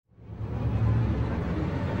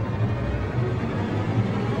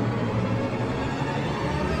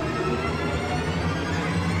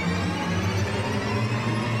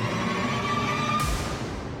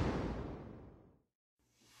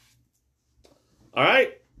All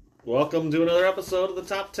right. Welcome to another episode of the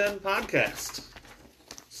Top 10 Podcast.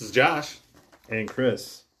 This is Josh. And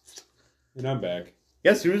Chris. And I'm back.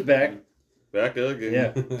 Guess who's back? Back again.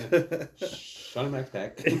 Yeah. Shawnee Mac's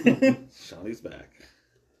back. Shawnee's back.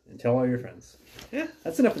 And tell all your friends. Yeah.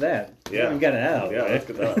 That's enough of that. Yeah. We got it out. Yeah, let's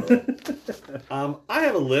get that out of the way. I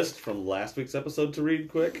have a list from last week's episode to read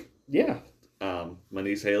quick. Yeah. My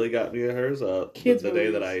niece Haley got me hers Kids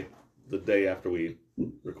the day after we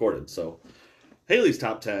recorded. So Haley's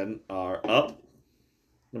top 10 are Up,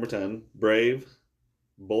 number 10, Brave,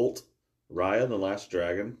 Bolt, Raya and the Last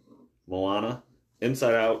Dragon, Moana,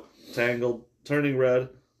 Inside Out, Tangled, Turning Red,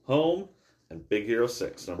 Home, and Big Hero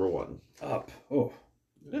 6, number 1. Up. Oh.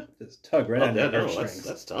 Yeah. Just tug right on Yeah, your no, strings.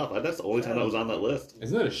 that's tough. That's the only time that was on that list.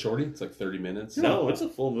 Isn't that a shorty? It's like 30 minutes. No, it's a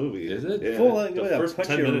full movie. Is it? Yeah. Full, like, the yeah, first punch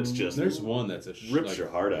 10 your- minutes just There's one that's a rips your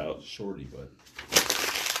heart out. shorty, but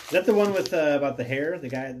Is that the one with about the hair? The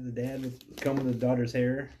dad with combing the daughter's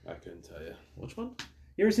hair? I couldn't tell you. Which one?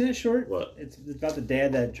 You ever seen it short? What? It's about the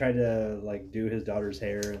dad that tried to like do his daughter's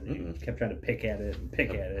hair and Mm-mm. he kept trying to pick at it and pick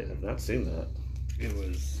at it. I've not seen that. It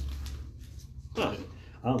was. Huh.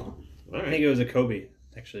 I don't know. All I think right. it was a Kobe.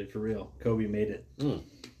 Actually, for real, Kobe made it.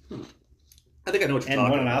 I think I know what you're And talking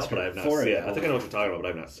won an about, Oscar but I've not for seen it. it. I think I know what you're talking about, but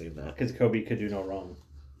I've not seen that. Because Kobe could do no wrong.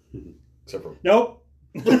 Except for Nope.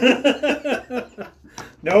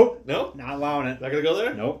 Nope. no, Not allowing it. not gonna go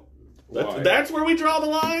there. Nope. Why? That's where we draw the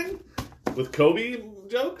line with Kobe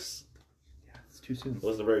jokes. It's too soon.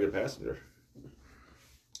 Wasn't a very good passenger.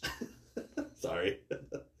 Sorry,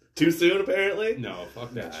 too soon apparently. No,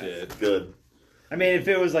 fuck that shit. Good. I mean, if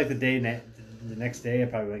it was like the next day,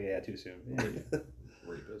 I'd probably be like, yeah, too soon. Yeah.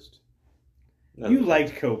 Rapist. You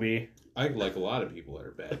liked Kobe. I like a lot of people that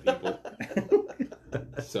are bad people.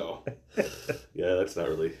 So, Yeah, that's not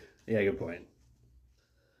really. Yeah, good point.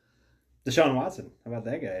 Deshaun Watson. How about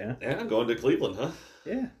that guy, huh? Yeah, I'm going to Cleveland, huh?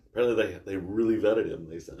 Yeah. Apparently they really vetted him.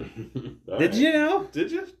 They said. All Did right. you know?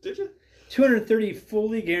 Did you? 230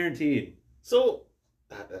 fully guaranteed. So,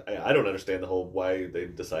 I don't understand the whole why they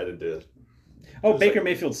decided to. Oh, It's Baker like-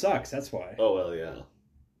 Mayfield sucks. That's why. Oh well, yeah.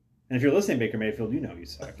 And if you're listening, Baker Mayfield, you know you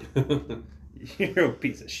suck. You're a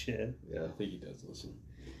piece of shit. Yeah, I think he does listen.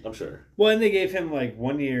 I'm sure. Well, and they gave him like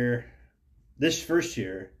 1 year. This first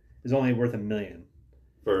year is only worth $1 million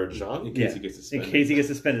For In Deshaun, case Yeah. he gets in suspended. case he gets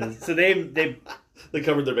suspended. So they they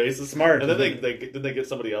covered their bases. Smart. And then didn't they get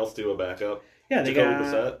somebody else to a backup? yeah they Jacoby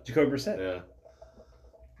got Brissett? Jacoby Brissett. Yeah.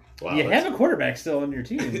 Wow. You that's- have a quarterback still on your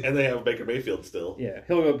team. and they have Baker Mayfield still. Yeah,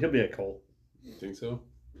 he'll be a Colt. You think so?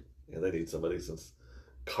 Yeah, they need somebody since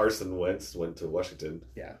Carson Wentz went to Washington.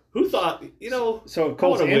 Yeah. Who thought, So I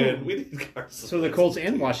Colts want to win. and We need Carson. so the Wentz. Colts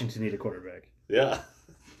and Washington need a quarterback. Yeah.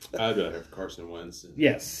 I'd rather have Carson Wentz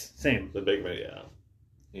Yes, same. The big man.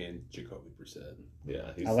 Yeah. and Jacoby Brissett.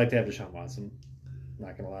 Yeah. He's, I like to have Deshaun Watson.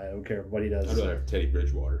 Not gonna lie, I don't care what he does. I'd rather have Teddy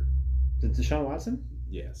Bridgewater. Deshaun Watson?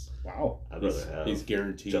 Yes. Wow. I'd rather have. He's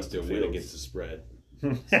guaranteed Justin to win Fields. against the spread.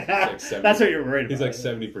 That's what you're worried about. He's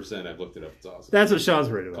like 70%. I've looked it up. It's awesome. That's what Sean's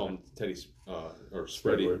worried Call about. him Teddy, or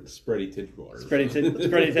Spready Tidgewater.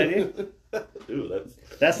 Spready Teddy? Ooh, that's.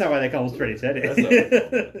 That's not why they call him Spready Teddy. That's not-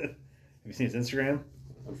 Have you seen his Instagram?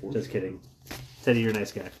 Unfortunately. Just kidding. Teddy, you're a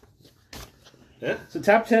nice guy. Yeah. So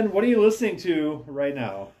top 10, what are you listening to right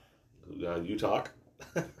now? You talk.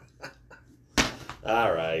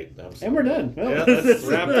 All right. I'm sorry. And we're done. Well, Yeah, let's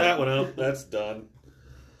wrap that one up. That's done.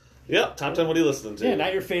 Yep. Top 10. What are you listening to? Yeah,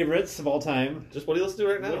 not your favorites of all time. Just what are you listening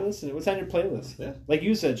to right What are you now? listening to? What's on your playlist? Yeah. Like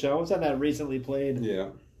you said, Sean, what's on that recently played Yeah.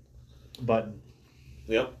 button?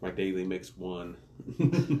 Yep. My daily mix 1.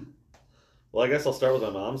 Well, I guess I'll start with my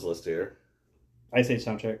mom's list here. Ice Age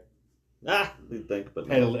soundtrack. You'd think, but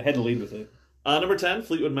Had no. to lead with it. Number 10,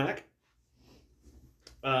 Fleetwood Mac.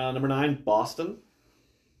 Number 9, Boston.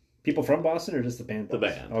 People from Boston or just the band? The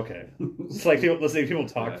Boston? band. Okay. It's like listening to people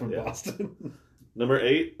talk Yeah, from yeah. Boston. Number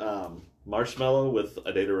 8, Marshmallow with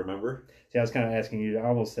A Day to Remember. See, I was kind of asking you. I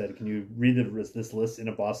almost said, can you read this list in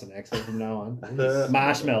a Boston accent from now on?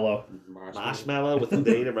 Marshmallow. Marshmallow with A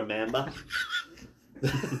Day to Remember.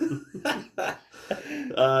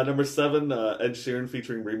 Number 7, Ed Sheeran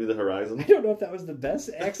featuring Bring Me the I Horizon. don't know if that was the best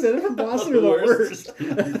accent from Boston or the worst.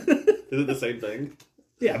 Is it the same thing?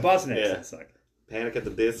 Yeah, Boston Yeah. accents suck. Panic at the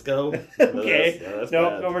Disco. Okay. That's No,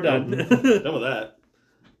 bad. no, we're done. Done with that.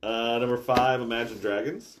 Number 5, Imagine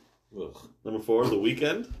Dragons. Ugh. Number 4, The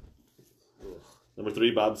Weeknd. Number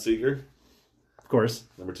 3, Bob Seger. Of course.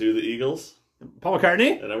 Number 2, The Eagles. Paul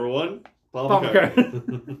McCartney? And number 1, Paul Paul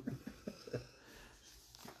McCartney.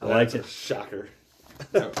 I liked That's it. a shocker.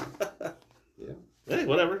 Yeah. Hey,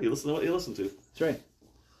 whatever. You listen to what you listen to. That's right.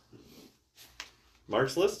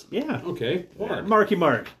 Mark's list? Yeah. Okay. Mark. Marky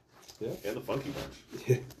Mark. And the Funky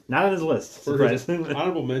Bunch. Not on his list. For his Surprisingly.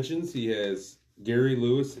 honorable mentions, he has Gary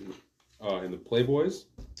Lewis in the Playboys,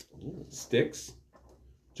 Styx,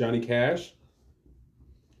 Johnny Cash,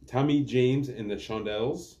 Tommy James and the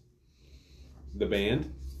Shondells, the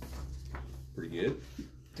band. Pretty good.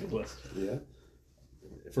 Good list. Yeah.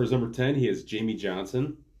 For his number 10, he has Jamie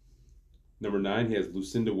Johnson. Number 9, he has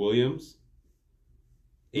Lucinda Williams.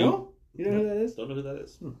 8, No? You know who that is? Don't know who that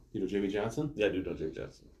is. You know Jamie Johnson? Yeah, I do know Jake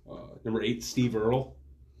Johnson. Number 8, Steve Earle.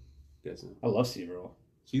 You guys know. I love Steve Earle.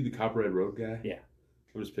 Is he the Copperhead Road guy? Yeah.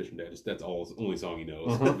 I'm just picturing that. That's all. The only song he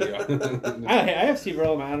knows. Uh-huh. Yeah. I have Steve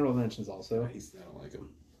Earle in my honorable mentions also. I don't like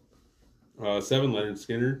him. 7, Leonard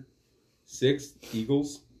Skinner. 6,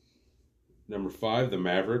 Eagles. Number 5, the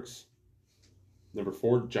Mavericks. Number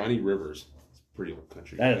 4, Johnny Rivers. It's a pretty old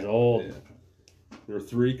country. That guy. is old. Yeah. Number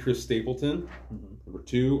 3, Chris Stapleton. Mhm. Number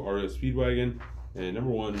 2, REO Speedwagon. And number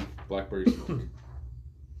 1, Blackberry Smoke.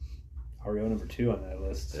 REO number 2 on that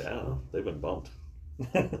list. Yeah, they've been bumped.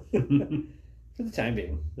 For the time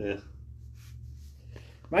being. Yeah.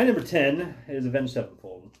 My number 10 is Avenged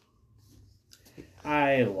Sevenfold.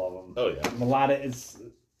 I love them. Oh, yeah. Melodic. It's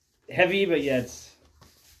heavy, but yet it's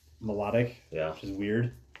melodic, Yeah. which is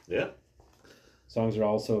weird. Yeah. Songs are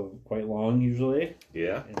also quite long usually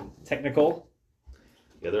Yeah. and technical.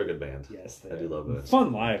 Yeah, they're a good band. Yes, they I do love it.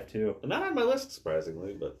 Fun live too. Not on my list,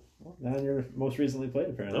 surprisingly, but Well, not on your most recently played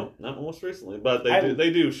apparently. no, not most recently. But I-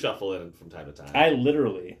 they do shuffle in from time to time. I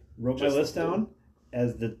literally wrote my Just list like down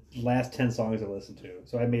as the last 10 songs I listened to.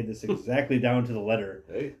 So I made this exactly down to the letter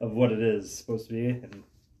Hey, of what it is supposed to be, and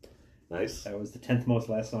nice. that was the 10th most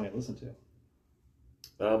last song I listened to.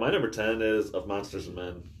 My number 10 is Of Monsters and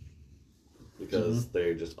Men. Because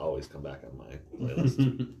they just always come back on my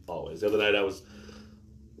playlist. Always. The other night I was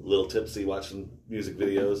a little tipsy watching music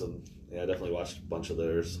videos, and yeah, I definitely watched a bunch of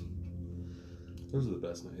theirs. Those are the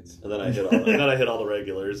best nights. And then I hit all the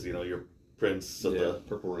regulars. You know, your Prince and Yeah,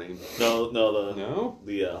 Purple Rain. the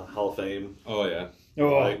No? Hall of Fame. Oh, yeah.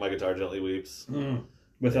 Oh, My Guitar Gently Weeps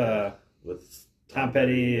with with Tom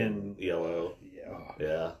Petty and ELO.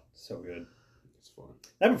 Yeah, so good. It's fun.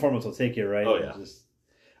 That performance will take you right. Oh, yeah.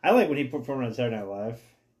 I like when he performed on Saturday Night Live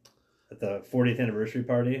at the 40th anniversary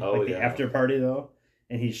party, Oh, like the yeah. after party though.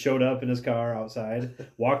 And he showed up in his car outside,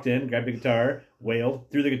 walked in, grabbed a guitar, wailed,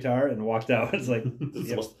 threw the guitar, and walked out. It's like,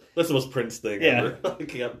 yep. that's the most Prince thing Yeah. ever. I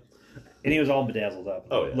can't. And he was all bedazzled up,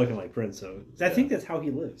 Oh, yeah. looking like Prince. So I think that's how he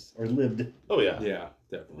lives or lived. Oh yeah. Yeah,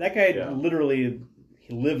 definitely. That guy Yeah. literally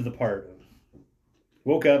he lived the part of.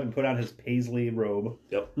 Woke up and put on his paisley robe.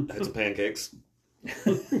 Yep. Had some pancakes.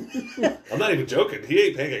 I'm not even joking. He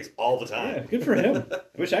ate pancakes all the Yeah, time. good for him. I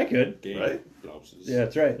wish I could. Game Right? blouses. Yeah,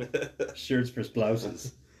 that's right. Shirts for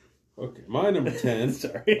blouses. Okay, my number 10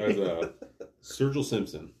 Sorry. is Sergil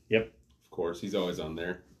Simpson. Yep. Of course, he's always on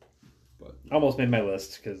there. Almost made my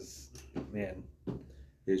list because, man.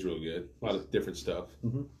 He's really good. A lot of different stuff.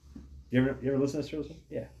 You ever listen to Sterling?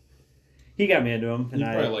 Yeah. He got me into him. You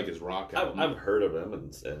And probably like his rock album. I've heard of him,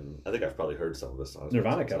 and I think I've probably heard some of his songs.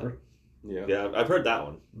 Nirvana cover. Yeah. Yeah, I've heard that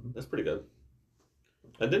one. That's pretty good.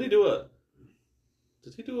 And did he do a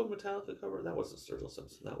Metallica cover? That wasn't Sturgill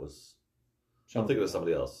Simpson. That was. I'm thinking of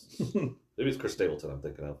somebody else. Maybe it's Chris Stapleton. I'm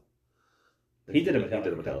thinking of. He did a He did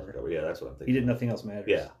a Metallica Metallica cover. Yeah, that's what I'm thinking. He did Nothing Else Matters.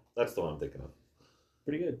 Yeah, that's the one I'm thinking of.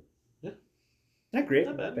 Pretty good. Yeah. Not great.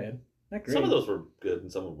 Not bad. Not great. Some of those were good,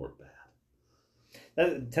 and some of them were bad.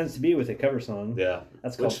 That tends to be with a cover song. Yeah,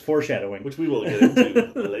 That's called foreshadowing. which we will get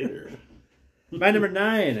into later. My number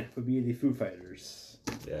 9 would be the Foo Fighters.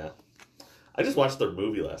 Yeah, I just watched their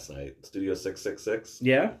movie last night, Studio 666.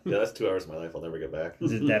 Yeah? Yeah, that's 2 hours of my life I'll never get back.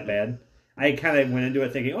 Is it that bad? I kind of went into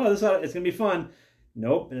it thinking, oh, it's going to be fun.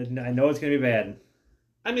 Nope. I know it's going to be bad.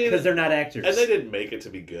 I mean, Because they're not actors. and they didn't make it to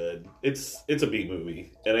be good. It's a B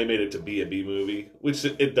movie, and they made it to be a B movie, which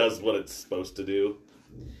it does what it's supposed to do.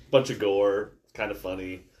 Bunch of gore, kind of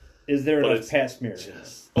funny. Is there But enough it's Pat Smear?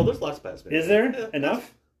 There's lots of Pat Smear. Is there Yeah.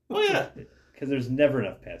 enough? Oh yeah, Because there's never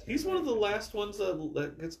enough Pat Smear. he's one of the last ones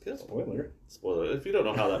that gets killed. Spoiler. Spoiler. If you don't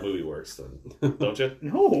know how that movie works, then don't you?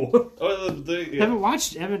 No. Oh, yeah. Haven't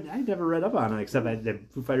watched. I never read up on it except the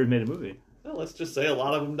Foo Fighters made a movie. Well, let's just say a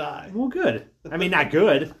lot of them die. Well, good. I mean, not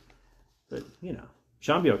good, but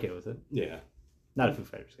Sean be okay with it. Yeah. Not a Foo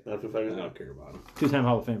Fighters guy. Not Foo I Fighters. don't care about him. 2-time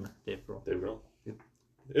Hall of Famer, Dave Grohl. Dave Grohl.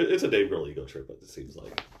 It's a Dave Grohl ego trip, it seems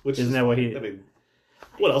like. Which Isn't that what he? I mean,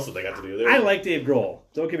 what else have they got to do? I like Dave Grohl.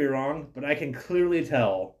 Don't get me wrong, but I can clearly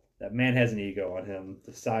tell that man has an ego on him,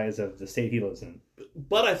 the size of the state he lives in.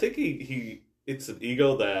 But I think it's an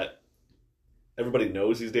ego that everybody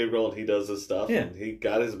knows he's Dave Grohl and he does his stuff. Yeah. And he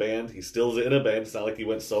got his band. He's still in a band. It's not like he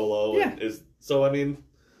went solo. Yeah. So, I mean,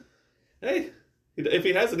 hey, If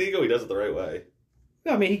he has an ego, he does it the right way.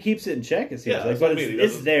 No, I mean, he keeps it in check, it seems Yeah, like, that's but what I mean. He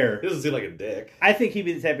it's doesn't- there. He doesn't seem like a dick. I think he'd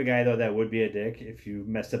be the type of guy, though, that would be a dick if you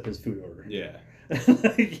messed up his food order. Yeah.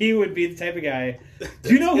 He would be the type of guy.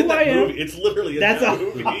 Do you know In who that I am? movie. It's literally in That's that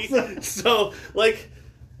movie. awesome. So, like,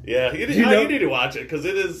 yeah, you know- need to watch it because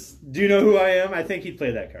it is. Do you know who I am? I think he'd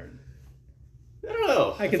play that card. I don't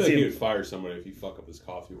know. I I can feel see like he him. would fire somebody if you fuck up his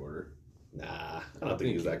coffee order. Nah, I don't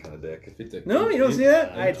think he's that kind of dick. If it's a- No, you don't see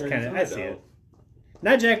that? Yeah, I turns kind of, out I see it.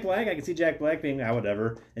 Not Jack Black. I can see Jack Black being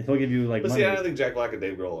whatever, and he'll give you like But money. see, I don't think Jack Black and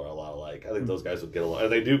Dave Grohl are a lot alike. I think those guys would get along.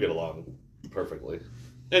 And they do get along perfectly.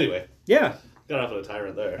 Anyway, Yeah, got off on a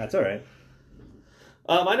tyrant there. that's all right.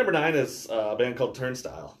 My number 9 is a band called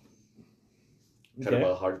Turnstile. Kind Okay.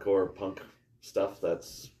 of a hardcore punk stuff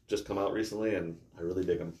that's just come out recently, and I really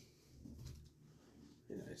dig them.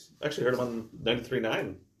 Nice. Actually heard them on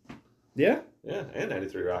 93.9. Yeah, Yeah, and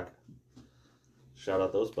 93 Rock. Shout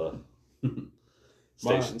out those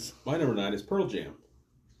My, stations. my number 9 is Pearl Jam.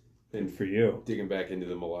 and And for you, digging back into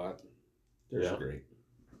them a lot. They're Yeah. great.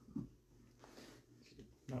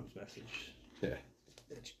 mom's message. Yeah.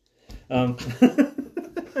 Um,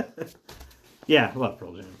 yeah, I love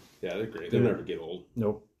Pearl Jam. Yeah, they're great. They'll never get old.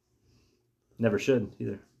 Nope, never should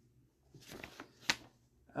either.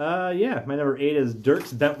 Yeah, my number 8 is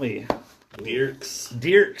Dierks Bentley. Dierks.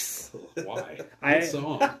 Dierks. Why? I- What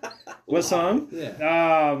song? What song? Yeah.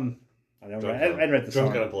 I don't know. I'd write the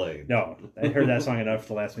Drunk song. on a plane. No, I heard that song enough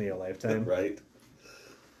to last me a lifetime. Right?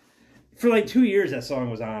 For like 2 years, that song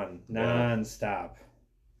was on Yeah. non-stop.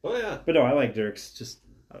 Oh, yeah. But no, I like Dirks. Just,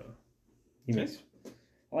 I don't know. He makes,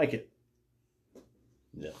 I like it.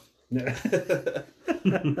 Yeah. Yeah.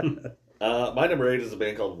 My number 8 is a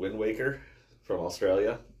band called Wind Waker from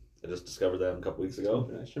Australia. I just discovered them a couple weeks ago.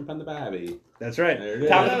 Shrimp on the Bobby. That's right. There it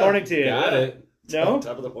Top is. of the morning to you. Got it. No?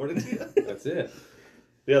 Top of the morning. Yeah, That's it.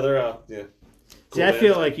 they're yeah. See, I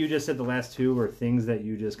feel like you just said the last two were things that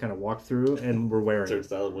you just kind of walked through and were wearing.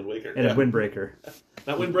 Turnstile and Wind Waker. And Yeah. a windbreaker.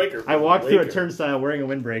 Not Windbreaker. I walked through a Waker. turnstile wearing a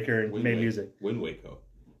windbreaker and made music. Wind Waco.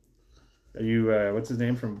 Are you, what's his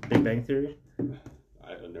name from Big Bang Theory?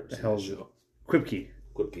 I've never seen hell's that show. Quipke.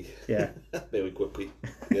 Quipke. Yeah. Maybe Quipke.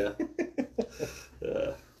 Yeah.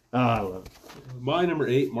 Oh, I love it. My number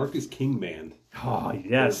 8, Marcus King Band. Oh,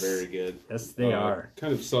 yes. They're very good. Yes, they are.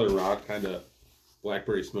 Kind of southern rock, kind of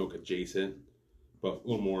Blackberry Smoke adjacent, but a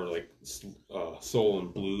little more like soul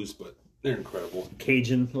and blues. But they're incredible.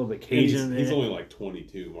 Cajun, a little bit And Cajun. he's only like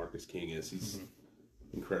 22. Marcus King is. He's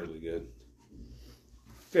incredibly good.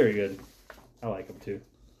 Very good. I like him too.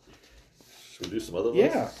 Should we do some other ones?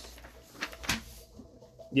 Yeah.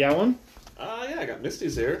 Yeah, one? Yeah, I got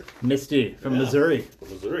Misty's here. Misty from Yeah. Missouri. From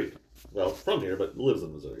Missouri. Well, from here, but lives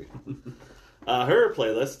in Missouri. Her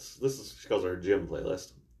playlist, she calls her gym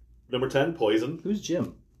playlist. Number 10, Poison. Who's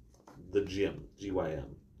Jim? The Gym.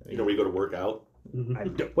 G-Y-M. You know where you go to work out?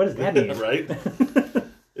 What does that mean? Right?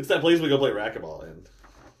 It's that place we go play racquetball in.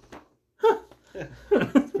 Yeah.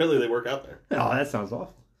 Apparently they work out there. Oh, that sounds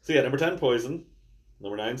awful. So yeah, number 10, Poison.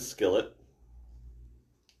 Number 9, Skillet.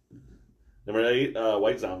 Number 8,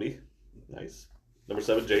 White Zombie. Nice. Number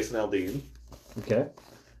 7, Jason Aldean. Okay.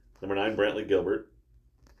 Number 9, Brantley Gilbert.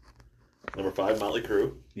 Number 5, Motley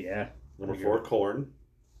Crue. Yeah. Number 4, Korn.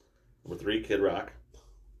 Number 3, Kid Rock.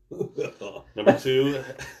 Number 2,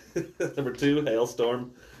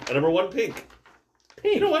 Hailstorm. And number 1, Pink.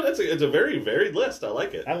 Pink. You know what? It's a very varied list. I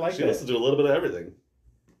like it. I like she that. listens to a little bit of everything.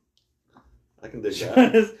 I can dig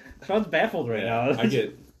that. Sean's baffled right now. I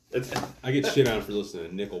get It's, shit on for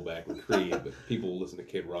listening to Nickelback and Creed, but people listen to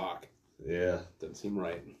Kid Rock. yeah, Doesn't seem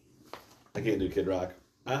right. I can't do Kid Rock.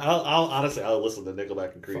 I'll honestly, I'll listen to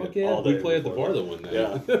Nickelback and Creed Fuck yeah, all day. we play at the before bar that. the one night.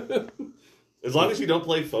 Yeah. As long as you don't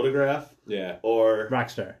play Photograph Yeah. or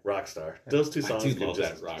Rockstar. Rockstar. Those two My songs dude can loves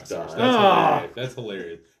just that Rockstar. die. That's Ah. hilarious. That's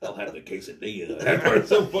hilarious. I'll have the quesadilla. That part's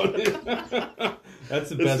so funny. That's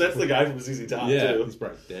the best. That's the guy from ZZ Top, Yeah, too. he's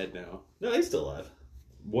probably dead now. No, he's still alive.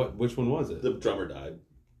 What? Which one was it? The drummer died.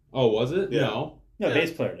 Oh, was it? Yeah. No. No, Yeah.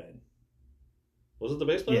 bass player died. Was it the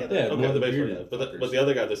bass player? Yeah. Yeah, Okay, one of the the bass player bearded died. But fuckers. the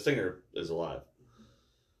other guy, the singer, is alive.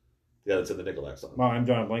 The guy that's in the Nickelback song. Wow, I'm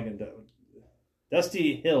drawing a blank.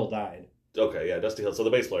 Dusty Hill died. Okay, yeah, Dusty Hill. So the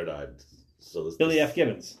bass player died. So this, Billy F.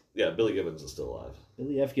 Gibbons. Yeah, Billy Gibbons is still alive.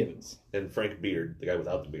 Billy F. Gibbons. And Frank Beard, the guy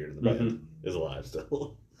without the beard in the band, is alive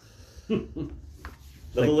still.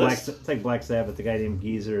 It's like, Another it's like Black Sabbath. The guy named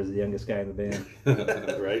Geezer is the youngest guy in the band.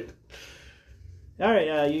 list, right? All right,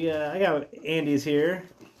 I got Andy's here.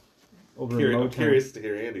 Over in I'm Motown. curious to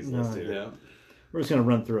hear Andy's No. list here. Yeah. We're just gonna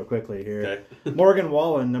run through it quickly here. Okay. Morgan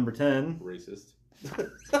Wallen, number 10. Racist.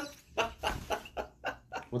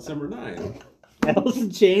 What's number 9? Alice in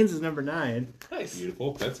Chains is number 9. Nice.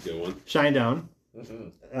 Beautiful. That's a good one. Shinedown.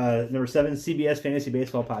 Mhm. Number 7, CBS Fantasy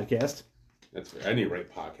Baseball Podcast. That's fair. I need to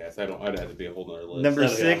write podcast. I'd have to be a whole nother list. Number Oh,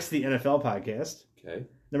 6, the NFL Podcast. Okay.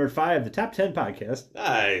 Number 5, the Top 10 Podcast.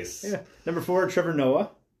 Nice. Yeah. Number 4, Trevor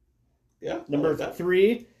Noah. Yeah. I Number like that.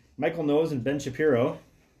 3, Michael Knowles and Ben Shapiro.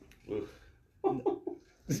 Oof.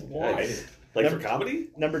 Why? Nice. Like for comedy?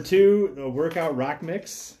 Number 2, the Workout Rock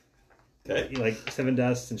Mix. Okay. Like Seven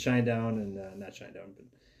Dust and Shinedown and not Shinedown, but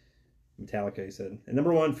Metallica, he said. And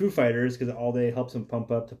number 1, Foo Fighters, because all day helps him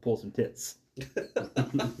pump up to pull some tits.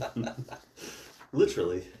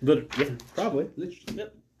 Literally. But yeah, probably.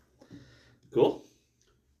 Yep. Cool.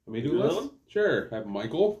 Let me do Do a another list. one? Sure. I have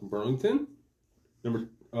Michael from Burlington. Number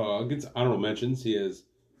against honorable mentions, he has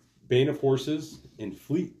Bane of Horses and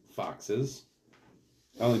Fleet Foxes.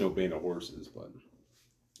 I only know Bane of Horses, but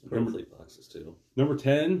Fleet boxes too. number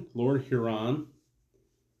 10, Lord Huron.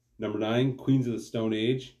 Number 9, Queens of the Stone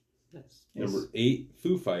Age. Nice. Number 8,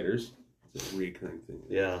 Foo Fighters. It's a recurring thing.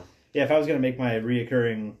 Yeah. Yeah, if I was going to make my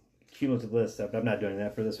reoccurring cumulative list, but I'm not doing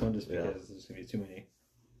that for this one just because Yeah. there's going to be too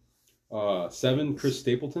many. 7, Chris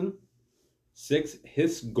Stapleton. 6,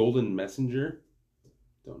 Hiss Golden Messenger.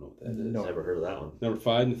 Don't know what that is. No. Never heard of that one. Number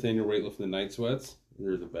 5, Nathaniel Rateliff and the Night Sweats.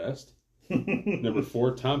 They're the best. Number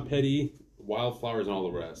 4, Tom Petty, Wildflowers, and all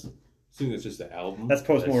the rest. Assuming that's just the album. That's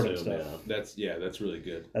post-mortem I assume, stuff. yeah. That's really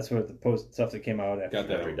good. That's what the post stuff that came out after. Got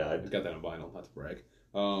that After he died. Got that on vinyl. Not to brag.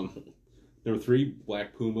 Number 3,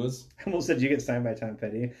 Black Pumas. I almost said you get signed by Tom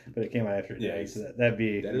Petty, but it came out after he Yeah, died, so that'd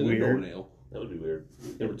be That is a weird. nail. That would be weird.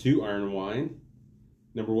 Number 2, Iron Wine.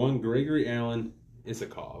 Number 1, Gregory Allen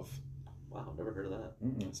Isakov. Wow, never heard of that.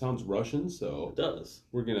 Mm-mm. Sounds Russian, so It does.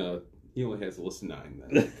 we're gonna. He only has a list of 9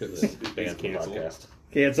 then. Because He's he's banned from the canceled. podcast.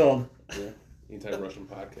 Canceled. Yeah. Anti-Russian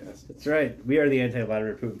podcast. That's right. We are the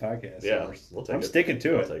Anti-Vladimir Putin podcast. Yeah, So we'll take I'm it. sticking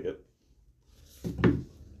to I'll it. take it.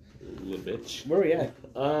 Little bitch. Where are we at?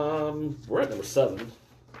 We're at number 7,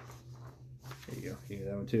 There you go. You get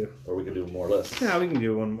that one too. or we could do more lists. Yeah, we can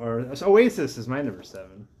do one more. So Oasis is my number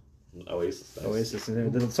 7. Oasis. Nice. Oasis.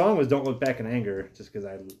 And the song was "Don't Look Back in Anger," just because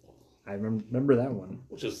I remember that one.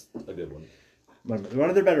 Which is a good one. One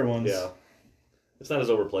of their better ones. Yeah. It's not as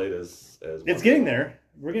overplayed as It's getting there.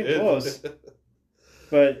 We're getting It- close.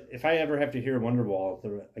 But if I ever have to hear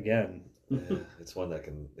Wonderwall again, Yeah, it's one that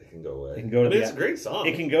can go away. It can go to it's a great song.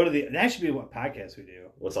 it can go to the. That should be what podcast we do.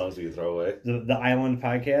 What songs do you throw away? The Island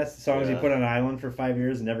podcast. The songs you Yeah. put on an island for 5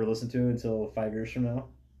 years and never listen to until 5 years from now,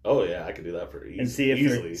 Oh yeah, I could do that for and see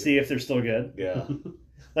if they're still good. Yeah.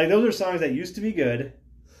 Like those are songs that used to be good.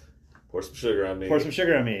 Pour some sugar on me. Pour some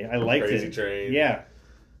sugar on me. I liked Crazy it. Train. Yeah,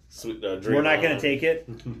 Sweet, we're not gonna take it.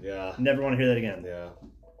 Yeah. Never want to hear that again. Yeah.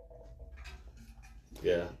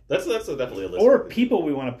 Yeah. That's definitely a list. Or people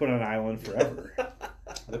we want to put on an island forever.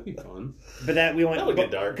 That'd be fun. But that we want. That would get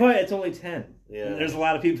dark. But it's only 10. Yeah. There's a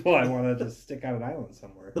lot of people I want to just stick on an island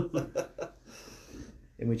somewhere,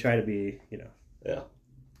 and we try to be, Yeah.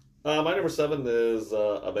 My number 7 is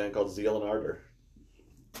a band called Zeal and Ardor.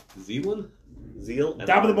 Zealand? Zeal and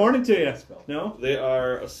top of the Ardor. morning to you. No. They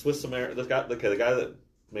are a Swiss American. The guy that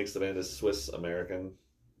makes the band is Swiss American.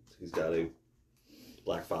 He's got a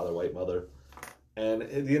black father, white mother. And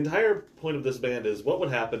the entire point of this band is what would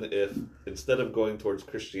happen if, instead of going towards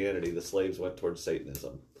Christianity, the slaves went towards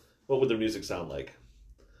Satanism? What would their music sound like?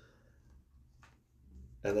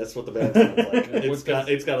 And that's what the band sounds like.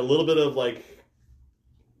 It's got a little bit of like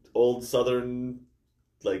old Southern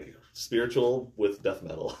like spiritual with death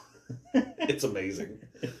metal. It's amazing.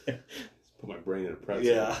 Put my brain in a pretzel.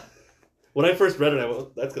 Yeah. When I first read it, I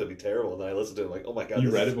went, that's going to be terrible. And then I listened to it, I'm like, oh my God. You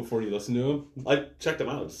this read is- it before you listened to him? I checked them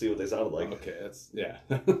out to see what they sounded like. Okay, that's yeah.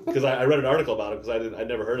 Because I read an article about it because I'd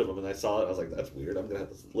never heard of them, and I saw it. I was like, "That's weird. I'm gonna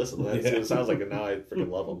have to listen to that and see what it sounds like." And now I freaking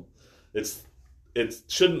love them. It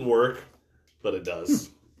shouldn't work, but it does.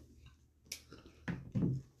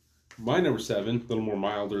 My number 7, a little more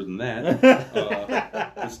milder than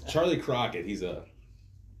that, is Charlie Crockett. He's a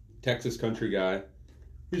Texas country guy.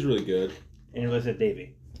 He's really good. And you listen to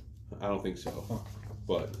Davey. I don't think so,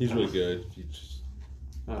 but he's really good. He just,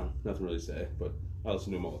 I don't know, nothing really to say, but I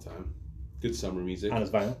listen to him all the time. Good summer music. On his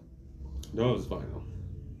vinyl. No, it's vinyl.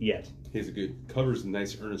 Yet. He has a good covers a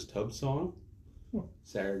nice Ernest Tubb song.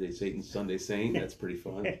 Saturday Satan, Sunday Saint. That's pretty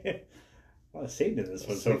fun. A lot of Satan in this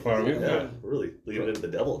one so far. Yeah, really leaving in the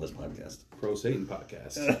devil in this podcast. Pro Satan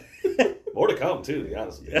podcast. More to come too. To be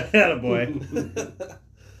honest with you. Yeah, boy.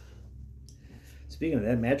 Speaking of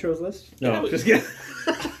that, Matro's list? No, Yeah, but- just kidding.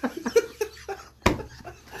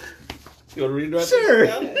 You want to read right Sure.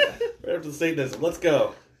 Right after the Satanism. Let's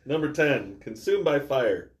go. Number 10, Consumed by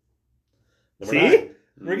Fire. Number See? 9.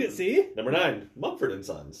 We're good. See? Number 9, Mumford and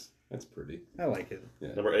Sons. That's pretty. I like it.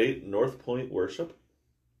 Yeah. Number 8, North Point Worship.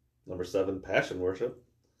 Number 7, Passion Worship.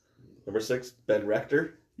 Number 6, Ben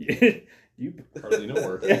Rector. You Hardly know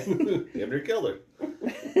her. Andrew Kilder.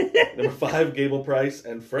 Number 5, Gable Price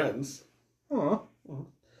and Friends. Aw.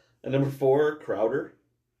 And number 4, Crowder.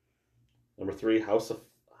 Number 3, House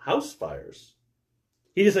Fires.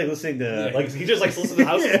 He just like listening to Yeah. Like he just likes listening to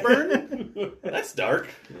houses burn. That's dark.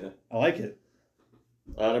 Yeah. I like it.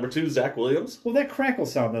 Number 2, Zach Williams. Well, that crackle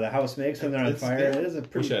sound that the house makes when they're on It's- fire, yeah. it is a Wish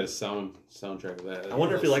pretty. I had a soundtrack of that. I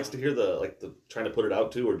wonder if he likes to hear the trying to put it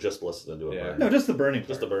out too, or just listen to it. Yeah. burn. No, just the burning.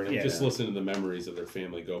 Just part. the burning. Yeah. Just listen to the memories of their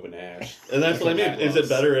family go banash. And that's what I mean. That Is it loves.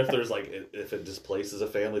 better if there's like if it displaces a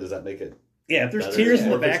family? Does that make it Yeah, if there's better? tears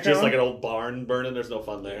in Or the if it's just like background. an old barn burning? There's no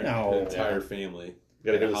fun there. No. The entire family. You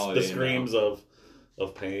gotta hear the Holiday screams of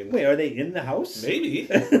pain. Wait, are they in the house? Maybe.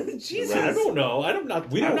 Jesus. I don't know. I'm not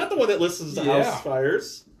the one that listens to Yeah. house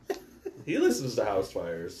fires. He listens to house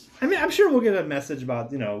fires. I mean, I'm sure we'll get a message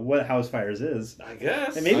about what house fires is. I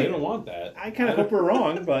guess. And maybe- I don't want that. I kind of hope we're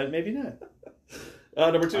wrong, but maybe not.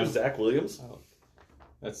 Number 2 is Zach Williams.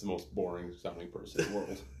 That's the most boring sounding person in the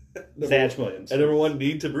world. Zach Williams. And number 1,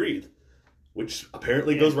 Need to Breathe, which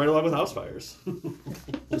apparently goes right along with house fires.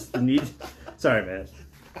 Just the need. Sorry, man.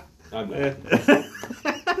 I'm not.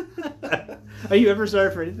 Are you ever sorry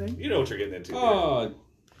for anything? You know what you're getting into. here.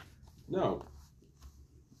 No.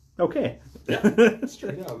 Okay.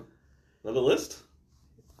 Straight up. Another list?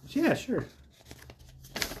 Yeah, sure.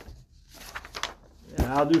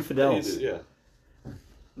 Yeah, I'll do Fidel's. Yeah.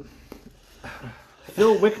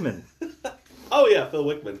 Phil Wickman. Oh yeah, Phil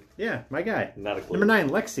Wickman. Yeah, my guy. Not a clue. Number 9,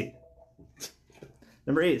 Lexi.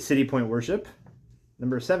 Number 8, City Point Worship.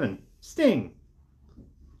 Number 7, Sting.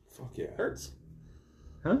 Fuck yeah. Hurts.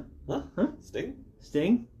 Huh? Huh? Huh? Sting?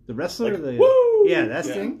 Sting? The wrestler? Like, the woo! Yeah, that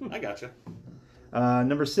Sting. I gotcha.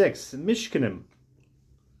 Number 6, Mishkanim.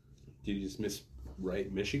 Did you just miss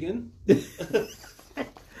right Michigan?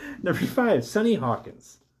 Number 5, Sonny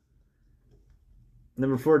Hawkins.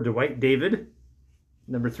 Number 4, Dwight David.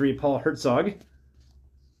 Number 3, Paul Herzog.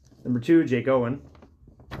 Number 2, Jake Owen.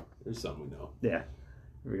 There's something we know. Yeah.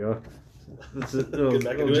 Here we go. This is little, Get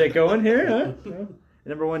back little into Jake it. Owen here, huh? And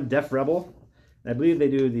number 1, Def Rebel. I believe they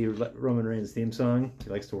do the Roman Reigns theme song. He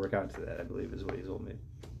likes to work out to that, I believe, is what he's told me.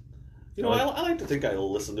 You know, I like to think I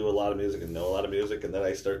listen to a lot of music and know a lot of music, and then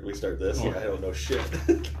we start this. Oh. Yeah, I don't know shit.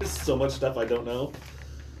 There's so much stuff I don't know.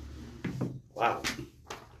 Wow.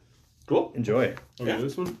 Cool. Enjoy. Okay, Yeah.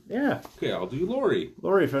 this one? Yeah. Okay, I'll do Lori.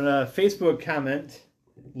 Lori from the Facebook comment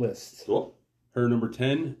list. Cool. Her number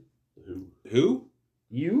 10. Who? Who?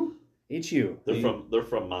 You? H-U. They're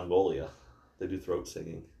from Mongolia. They do throat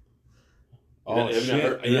singing. Oh, Have you not shit.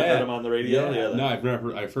 heard them on the radio? Yeah. Yeah, No,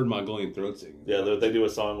 I've heard Mongolian throat singing. Yeah, they do a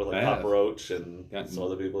song with I like have. Papa Roach and Yeah. some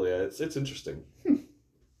other people. Yeah, it's interesting.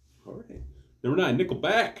 All right. Number 9,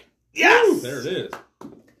 Nickelback. Yes! Woo! There it is.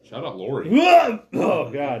 Shout out Lori.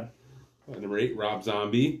 Oh, God. Number 8, Rob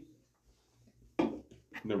Zombie.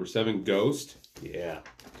 Number 7, Ghost. Yeah.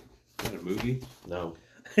 Is that a movie? No.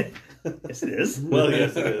 Yes, it is. Well,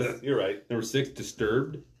 yes, it is. You're right. Number 6,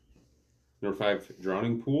 Disturbed. Number 5,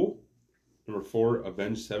 Drowning Pool. Number 4,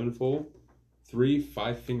 Avenged Sevenfold. 3,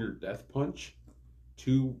 Five Finger Death Punch.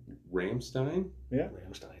 2, Rammstein.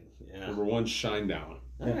 Rammstein. Yeah. Number 1, Shinedown.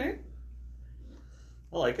 All right.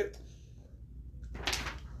 I like it.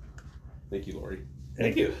 Thank you, Lori.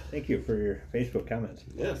 Thank you. Thank you for your Facebook comment.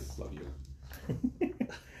 Yes. Love you.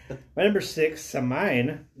 My number 6 on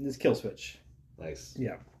mine is Killswitch. Nice.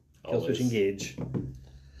 Yeah. Always. Killswitch Engage. And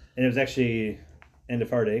it was actually End of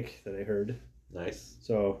Heartache that I heard. Nice.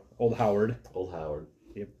 So, Old Howard. Old Howard.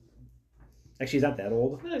 Actually, he's not that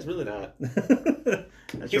old. No, he's really not.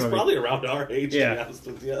 That's He's probably- probably around our age, Yeah. to be honest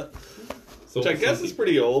with you. So Which I guess is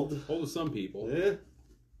pretty old. old to some people. Yeah.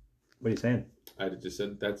 What are you saying? I just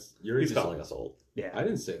said that's your age. He's calling us old. Yeah. I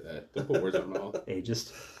didn't say that. Don't put words in my mouth.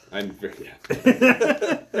 Ageist. I'm very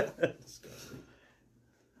disgusting.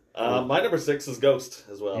 My number 6 is Ghost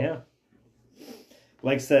as well. Yeah.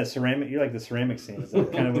 Likes that ceramic. You like the ceramic scene. Is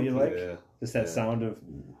that kind of what you like? Yeah. Just that Yeah. sound of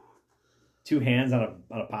 2 hands on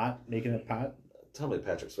a pot, making a pot. Tell me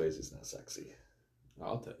Patrick Swayze's not sexy.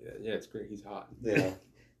 I'll tell you that. Yeah, it's great. He's hot. Yeah.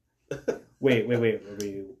 Wait.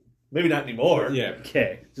 Maybe not anymore. Yeah.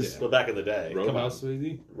 Okay. Just Yeah. but back in the day. Roadhouse,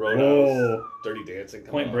 Swayze. Roadhouse. Oh. Dirty Dancing.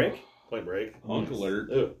 come Point on. Break. Point Break. Hunk alert.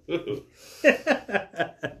 Ooh.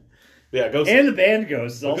 And Yeah, Ghost. the band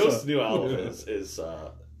goes The also. Ghost's new album is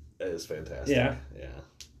fantastic. Yeah. Yeah.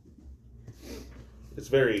 It's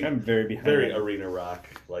very I'm very behind. very arena rock.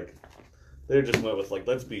 Like they just went with like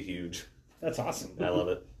let's be huge. That's awesome. I love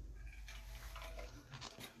it.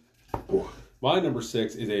 My number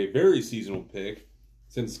 6 is a very seasonal pick.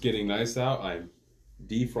 Since it's getting nice out, I'm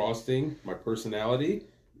defrosting my personality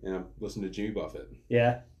and I'm listening to Jimmy Buffett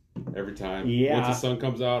Yeah. every time. Yeah. Once the sun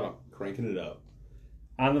comes out, I'm cranking it up.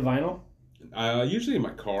 On the vinyl? Usually in my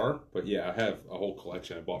car, but yeah, I have a whole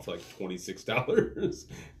collection I bought for like $26.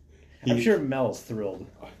 I'm sure Mel's thrilled.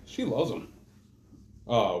 She loves them.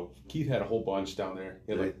 Oh, Keith had a whole bunch down there.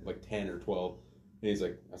 He had like 10 or 12. And he's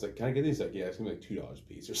like, I was like, can I get these? He's like, yeah, it's going to be like $2 a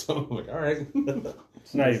piece or something. I'm like, all right.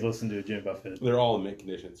 So now you've listened to Jimmy Buffett. They're all in mint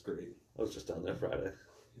condition. It's great. I was just down there Friday.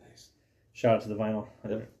 Nice. Shout out to the vinyl.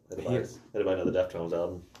 Yep. Had to buy another Deftones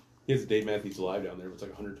album. He has a Dave Matthews Live down there. It's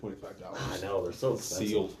like $125. I know, they're so expensive.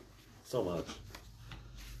 Sealed. So much.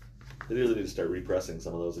 They really need to start repressing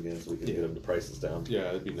some of those again so we can get them the prices down. Yeah,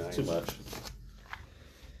 that'd be nice. Too much.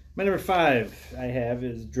 My number 5 I have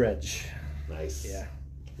is Dredge. Nice. Yeah.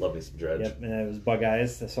 Love me some Dredge. Yep, and it was Bug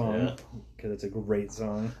Eyes, the song, Yeah. because it's a great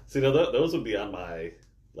song. See, now those would be on my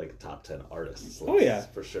like top 10 artists list. Oh, yeah.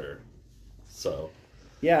 For sure. So.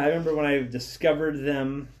 Yeah, I remember when I discovered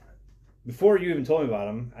them, before you even told me about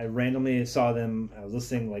them, I randomly saw them. I was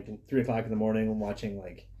listening like at 3 o'clock in the morning and watching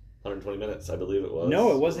like... 120 minutes, I believe it was.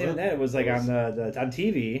 No, it wasn't even that. It was like on on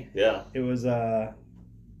TV. Yeah. It was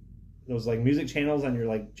those like music channels on your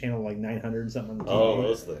like channel like 900 something on the TV. Oh,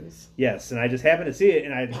 those things. Yes, and I just happened to see it,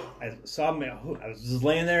 and I saw I was just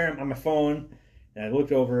laying there on my phone, and I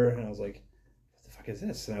looked over, and I was like, "What the fuck is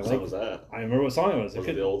this?" And I What was song like, was that? I remember what song it was. Was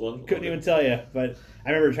it the old one? Couldn't even tell you, but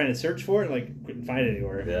I remember trying to search for it, and like couldn't find it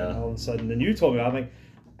anywhere. Yeah. And all of a sudden, then you told me about it. I'm like,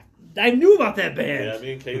 I knew about that band. Yeah,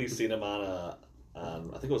 me and Katie seen them on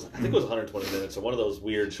I think it was 120 minutes or one of those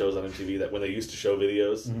weird shows on MTV that when they used to show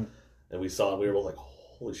videos, and we saw it, we were both like,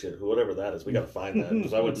 holy shit, whatever that is, we got to find that.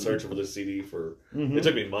 Because I went searching for this CD for it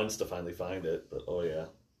took me months to finally find it, but oh yeah,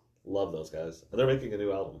 love those guys, and they're making a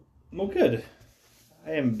new album. Well, good.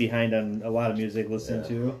 I am behind on a lot of music listening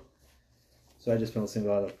to, so I just been listening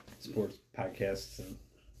to a lot of sports podcasts. And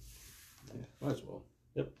Might as well.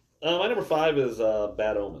 Yep. My number 5 is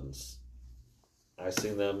Bad Omens. I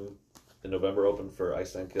seen them in November open for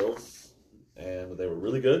Iceland Kills, and they were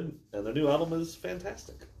really good, and their new album is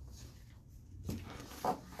fantastic.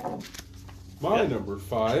 My number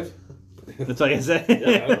 5. that's all I can say.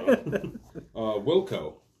 Yeah, I don't know.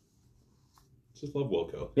 Wilco. Just love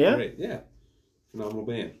Wilco. Yeah? Great. Yeah. Phenomenal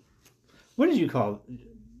band. What did you call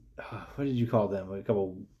them a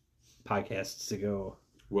couple podcasts ago?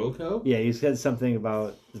 Wilco? Yeah, you said something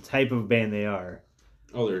about the type of band they are.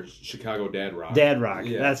 Oh, they're Chicago Dad Rock. Dad rock.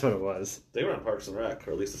 Yeah. That's what it was. They were on Parks and Rec,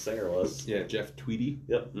 or at least the singer was. Yeah, Jeff Tweedy.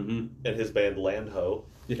 Yep. Mm-hmm. And his band Landho.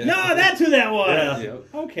 Yeah. No, that's who that was. Yeah. Yep.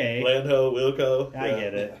 Okay. Landho, Wilco. I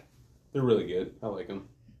get it. They're really good. I like them.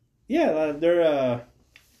 Yeah, they're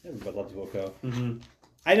everybody loves Wilco. Mm-hmm.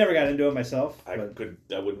 I never got into it myself, I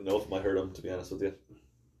but wouldn't know if I heard them, to be honest with you.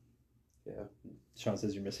 Yeah. Sean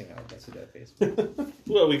says you're missing out. That's a dead face.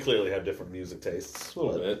 Well, we clearly have different music tastes. A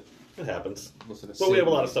little but bit. It happens. Listen to But we have a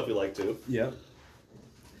Sid. lot of stuff we like too. Yeah.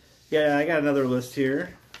 Yeah, I got another list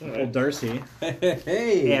here. All right. Old Darcy.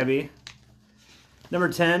 Hey. Abby. Number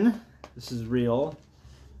 10. This is real.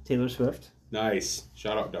 Taylor Swift. Nice.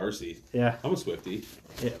 Shout out Darcy. Yeah. I'm a Swiftie.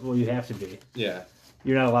 Yeah. Well, you have to be. Yeah.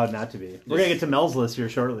 You're not allowed not to be. We're going to get to Mel's list here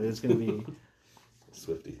shortly. It's going to be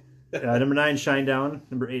Swifty. number 9, Shinedown.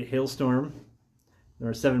 Number 8, Hailstorm.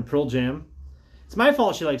 Number 7, Pearl Jam. It's my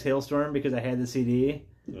fault she likes Hailstorm because I had the CD.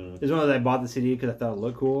 It was one of those I bought the CD because I thought it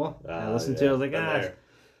looked cool. And I listened to it. I was like, been ah. there.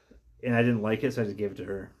 And I didn't like it, so I just gave it to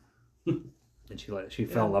her. And she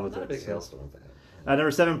fell in love with Not a it. big so. Hailstorm fan. Number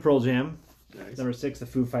 7, Pearl Jam. Nice. Number 6, The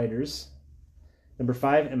Foo Fighters. Number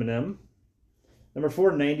 5, Eminem. Number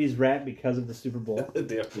 4, 90s rap because of the Super Bowl.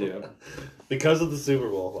 Damn. Yeah. Because of the Super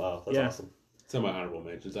Bowl. Wow, that's Yeah. awesome. Some of my honorable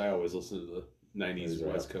mentions. I always listen to the 90s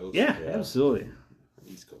West Coast. Yeah, Yeah. absolutely.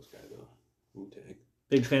 East Coast guy, though. Wu-Tang.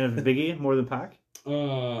 Big fan of Biggie more than Pac.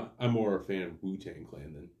 I'm more a fan of Wu-Tang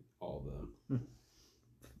Clan than all of them.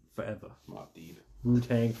 Forever. Mobb Deep.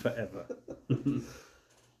 Wu-Tang forever.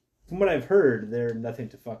 From what I've heard, they're nothing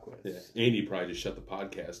to fuck with. Yeah. Andy probably just shut the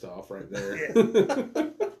podcast off right there.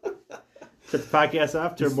 Shut the podcast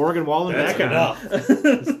off to Morgan Wallen That's back enough.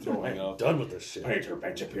 on. Throwing I'm up. done with this shit. I need to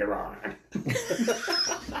Ben Shapiro.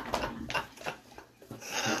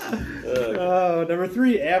 Oh, number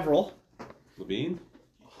 3, Avril. Levine?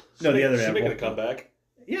 No, the other She's Avril. making a comeback.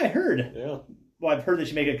 Yeah, I heard. Yeah. Well, I've heard that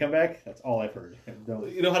she make a comeback. That's all I've heard.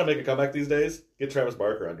 Don't- You know how to make a comeback these days? Get Travis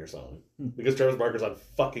Barker on your song. Because Travis Barker's on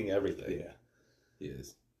fucking everything. Yeah. He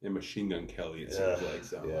is. And Machine Gun Kelly, it Yeah. seems like,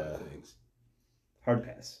 so a lot of things. Hard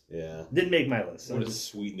pass. Yeah. Didn't make my list. So What a just-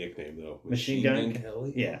 sweet nickname, though. Machine Gun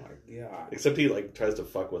Kelly? Yeah. Oh, my God. Except he like tries to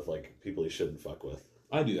fuck with like people he shouldn't fuck with.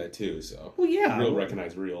 I do that, too, so. Well, yeah. Real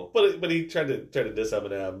recognize real. But he tried to diss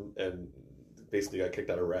Eminem and basically got kicked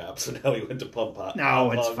out of rap, so now he went to Pump Pop.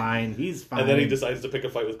 No, it's fine. He's fine. And then he decides to pick a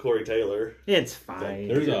fight with Corey Taylor. It's fine.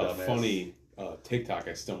 There's a Dumbass. funny TikTok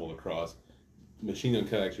I stumbled across. Machine Gun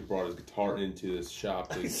Kelly actually brought his guitar into this shop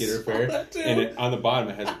to get her fair, that, too. and on the bottom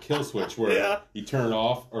it has a kill switch where Yeah. you turn it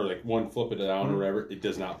off or like flip it down or whatever. It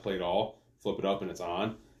does not play at all. Flip it up and it's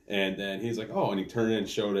on. And then he's like, oh, and he turned it and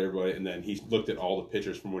showed everybody, and then he looked at all the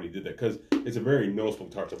pictures from when he did that because it's a very noticeable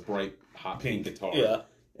guitar. It's a bright, hot pink guitar. Yeah.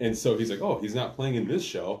 And so he's like, oh, he's not playing in this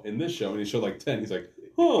show, and he showed like 10. He's like,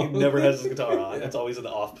 oh. He never has his guitar on. It's always in the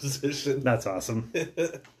off position. That's awesome.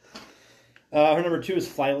 Her number 2 is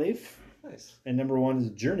Flyleaf, Nice. and number 1 is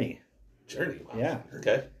Journey. Journey. Wow. Yeah.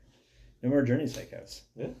 Okay. No more Journey psychos.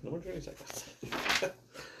 Yeah, no more Journey seconds.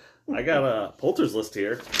 I got a Poulter's list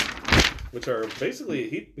here, which are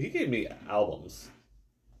basically he gave me albums.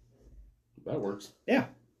 That works. Yeah.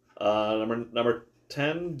 Number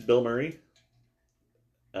 10, Bill Murray.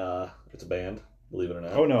 It's a band, believe it or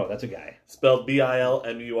not. Oh no, that's a guy. Spelled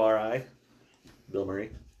Bilmuri. Bill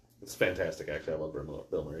Murray. It's fantastic, actually. I love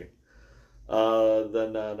Bill Murray.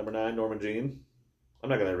 Then number 9, Norman Jean. I'm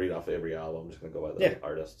not going to read off every album. I'm just going to go by the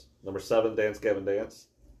artist. Number 7, Dance Gavin Dance.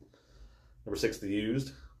 Number 6, The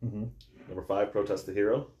Used. Mm-hmm. Number 5, Protest the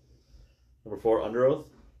Hero. Number 4, Under Oath.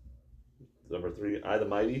 Number 3, I the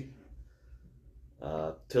Mighty.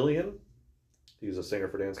 Tillian. He's a singer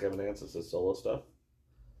for Dance Gavin Dance. It's his solo stuff.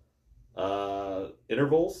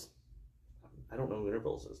 Intervals. I don't know who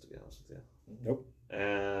Intervals is, to be honest with you. Nope.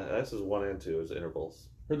 That's his 1 and 2 is Intervals.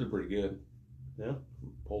 Heard they're pretty good. Yeah.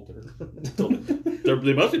 Poulter.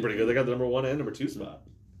 They must be pretty good. They got the number 1 and number 2 spot.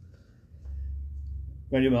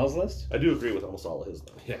 Want to do Mel's list? I do agree with almost all of his,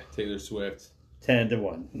 though. Yeah, Taylor Swift.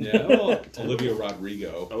 10-1. Yeah, well, Olivia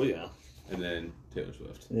Rodrigo, Oh, yeah. and then Taylor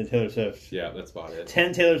Swift. And then Taylor Swift. Yeah, that's about it.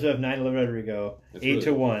 10 Taylor Swift, 9 Olivia Rodrigo, That's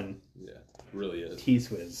 8-1 Yeah, it really is.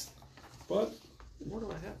 T-Swizz. But What do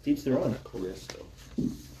I have? Each their own. Callisto.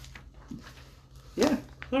 Yeah.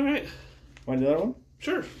 All right. Want to do the other one?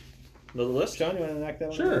 Sure. Another list? John, you want to knock that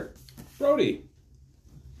one sure, Brody.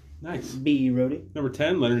 Nice. B. Rody. Number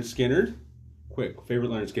 10, Leonard Skinner. Quick, favorite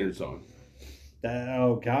Leonard Skinner song.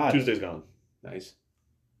 Oh, God. Tuesday's Gone. Nice.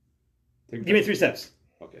 Give me 3 steps.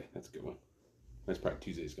 Okay, that's a good one. That's probably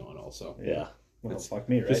Tuesday's Gone also. Yeah. Well, That's- fuck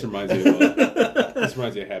me, right? This reminds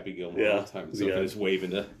me of Happy Gilmore Yeah, all the time. So yeah. just waving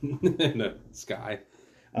the in the sky.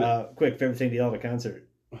 Quick, favorite thing to yell at a concert.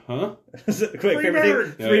 Huh? Quick, Free favorite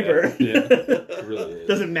bird! thing. Free bird. Yeah. It really is.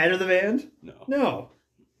 Doesn't matter the band? No. No.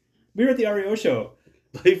 We were at the REO show.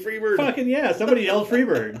 Play Freebird. Fucking yeah, somebody yelled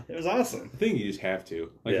Freebird. It was awesome. I think you just have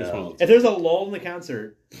to. Like Yeah. it's one of those. If there's a lull in the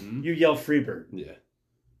concert, Mhm. you yell Freebird. Yeah.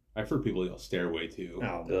 I've heard people yell Stairway too.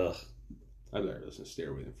 Oh, Ugh. I'd rather listen to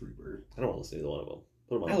Stairway than Freebird. I don't want to listen to either one of them.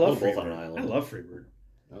 Put them on, I love put them both Freebird. on an I island. love Freebird.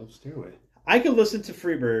 I love Stairway. I could listen to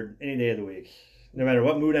Freebird any day of the week, no matter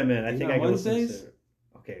what mood I'm in. I You think got I could listen Wednesdays? to.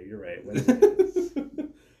 Okay, you're right. Wednesdays.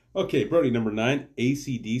 Okay, Brody, number 9,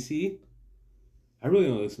 AC/DC. I really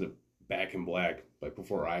only listen to Back in Black, like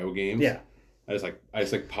before Iowa games. Yeah. I just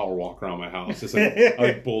like power walk around my house. Just like I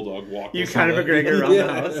like bulldog walk. You with Conor somebody. McGregor around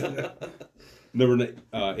Yeah. the house. Number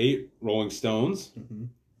 8, Rolling Stones. Mhm.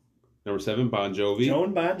 Number 7, Bon Jovi.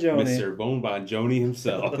 Joan Bon Jovi. Mr. Bon Jovi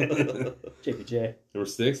himself. JPJ. Number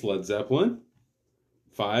 6, Led Zeppelin.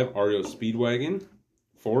 5, REO Speedwagon.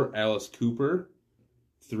 4, Alice Cooper.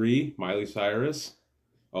 3, Miley Cyrus.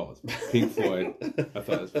 Oh, it's Pink Floyd. I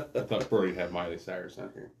thought Brody had Miley Cyrus on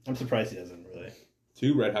here. I'm surprised he doesn't really.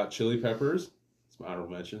 2, Red Hot Chili Peppers. It's my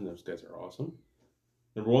honorable mention. Those guys are awesome.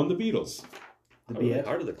 Number 1, The Beatles. The Really BF.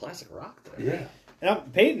 hard of the classic rock there. Yeah. Now,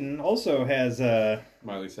 Peyton also has,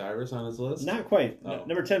 Miley Cyrus on his list. not quite, Oh.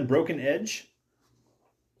 number 10, Broken Edge.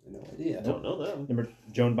 No idea. I don't know them. Number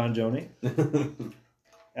Joan Bon Jovi.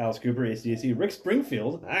 Alice Cooper, AC/DC. Rick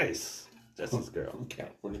Springfield. Nice. Jesse's girl.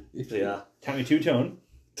 California. Yeah. Tommy Two-Tone.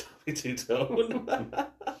 Tommy Two-Tone.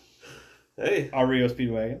 Hey. REO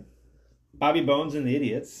Speedwagon. Bobby Bones and the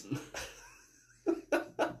Idiots.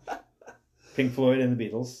 Pink Floyd and the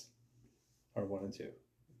Beatles are 1 and 2.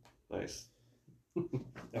 Nice.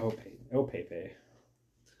 Oh, Pepe.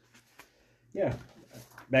 Yeah.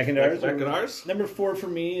 Back into ours. Back in ours? Number 4 for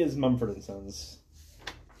me is Mumford & Sons.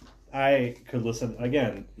 I could listen,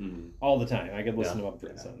 again, Mhm. all the time. I could listen Yeah. to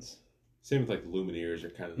Mumford & Yeah. Sons. Same with like Lumineers are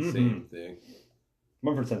kind of the Mhm. same thing.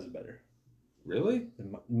 Mumford & Sons is better, Really?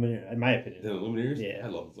 in my opinion. The Lumineers? Yeah. I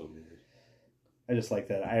love Lumineers. I just like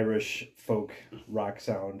that Irish folk rock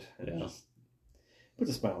sound. It Yeah. just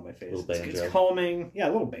puts a smile on my face. Little It's banjo. calming. Yeah,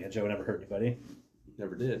 a little banjo never hurt anybody.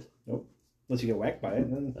 Never did. Unless you get whacked by it,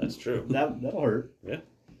 then That's true. that'll hurt.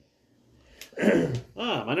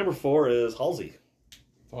 My number 4 is Halsey.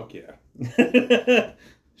 Fuck yeah.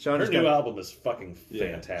 Sean Her just new got, album is fucking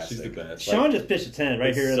Yeah, fantastic. she's the best. Sean just pitched a tent right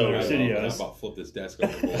it's here so in the good. I'm studios. about to flip this desk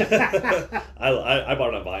over. I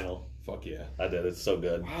bought it on vinyl. Fuck yeah. I did. It's so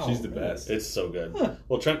good. Wow. She's the best. It's so good. Huh.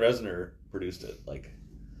 Well, Trent Reznor produced it. Like,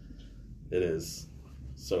 it is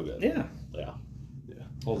so good. Yeah. Yeah. Yeah.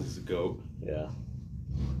 Holly's a goat. Yeah.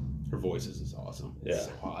 Her voice is awesome. It's Yeah.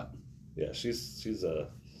 so hot. Yeah. She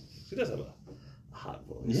does have a hot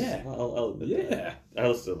voice. Yeah. I'll admit Yeah. that. I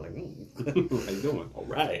listen like, How you doing? all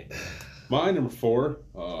right. My number 4,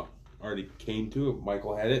 already came to it.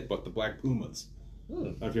 Michael had it, but the Black Pumas. I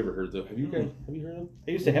don't know if you ever heard them. Have you heard them?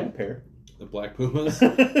 I used to have a pair. The Black Pumas? I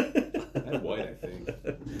had white, I think.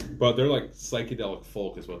 But they're like psychedelic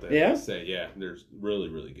folk is what they Yeah? say. Yeah, they're really,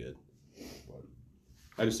 really good. But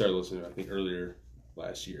I just started listening to it, I think, earlier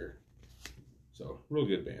last year. So, real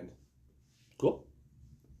good band. Cool.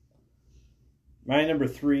 My number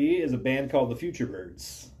 3 is a band called the Future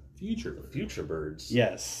Birds. Future Bird. Future Birds.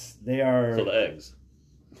 Yes, they are. So the eggs.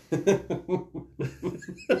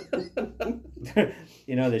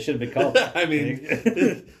 You know, they should have been called. I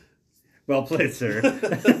mean, well played, sir.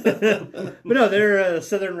 But no, they're a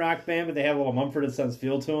southern rock band, but they have a little Mumford & Sons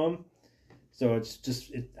feel to them. So it's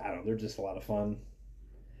just, I don't know, they're just a lot of fun.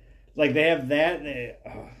 Like they have that.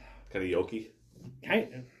 kind of yokey.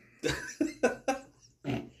 Kind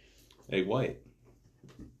Hey, white.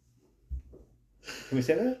 Can we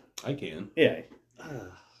say that? I can. Yeah.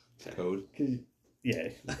 Code. Yeah.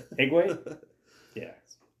 Egg white? Yeah.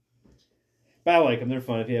 But I like them. They're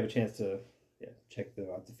fun. If you have a chance to check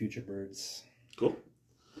out the Future Birds. Cool.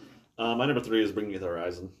 My number 3 is Bring Me the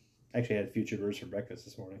Horizon. I actually had Future Birds for breakfast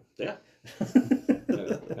this morning. Yeah. I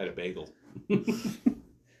had a bagel.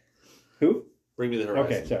 Who? Bring Me the Horizon.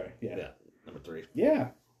 Okay, sorry. Yeah. Yeah. Number 3. Yeah.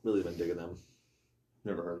 Really been digging them.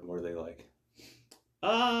 Never heard them. What are they like?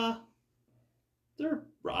 They're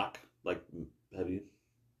rock, like heavy.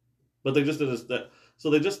 But they just did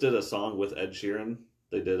they just did a song with Ed Sheeran.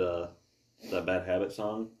 They did that Bad Habit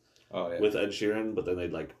song Oh, yeah. with Ed Sheeran, but then they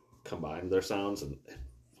like combined their sounds and it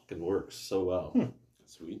fucking works so well.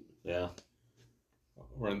 Sweet. Yeah.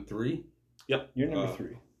 We're on 3. You're number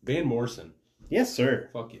 3. Van Morrison. Yes, sir.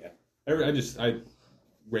 Fuck yeah. I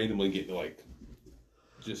randomly get to like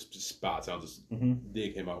just spots. I'll just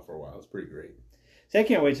dig him out for a while. It's pretty great. See, I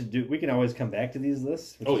can't wait to do. We can always come back to these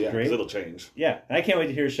lists. Which Oh is yeah, great. because it'll change. Yeah, I can't wait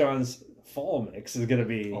to hear Sean's fall mix. Is gonna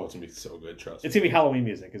be. Oh, it's gonna be so good. Trust me. It's gonna be Halloween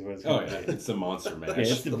music, is what it's Oh gonna yeah, be. it's the Monster Mash. Yeah,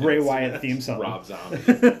 it's the Bray Wyatt theme song. Rob Zombie.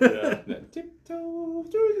 Yeah. That tiptoe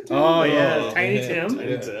through the Oh yeah, tunnel. Tiny Yeah. Tim.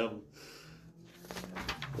 Tiny Tim.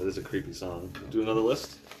 That is a creepy song. Do another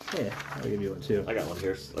list? Yeah, I'll give you one too. I got one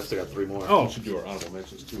here. I still got 3 more. Oh. We should do our honorable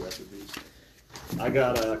mentions too after these. I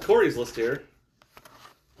got Corey's list here.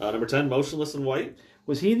 Number 10, Motionless in White.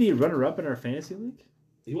 Was he the runner-up in our fantasy league?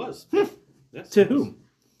 He was. Yes, To he was. whom?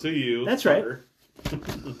 To you. That's right. Carter.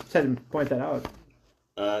 Just had to point that out.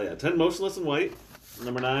 10, Motionless in White.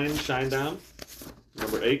 Number 9, Shinedown.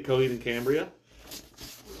 Number 8, Coheed and Cambria.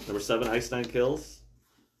 Number 7, Ice Nine Kills.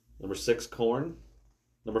 Number 6, Korn.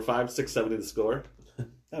 Number 5, 670 The Score.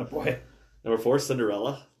 Oh boy. Number 4,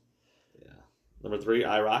 Cinderella. Yeah. Number 3,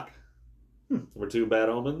 iRock. Number 2, Bad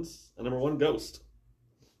Omens. And number 1, Ghost.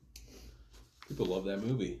 People love that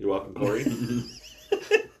movie. You're welcome, Corey.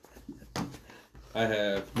 I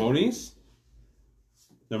have Monies.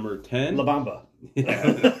 Number 10. La Bamba.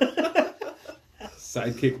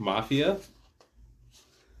 Sidekick Mafia.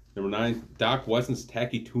 Number 9, Doc Weston's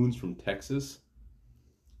Tacky Tunes from Texas.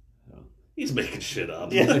 He's making shit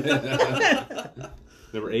up.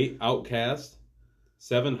 Number 8, Outcast.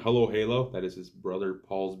 7, Hello Halo. That is his brother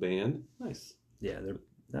Paul's band. Nice. Yeah, they're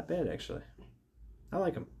not bad actually. I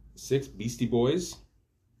like them. 6, Beastie Boys.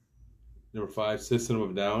 Number 5, System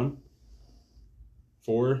of a Down.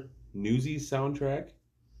 4, Newsies soundtrack.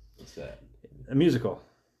 What's that? A musical.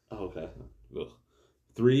 Oh, okay. Ugh.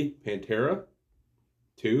 3, Pantera.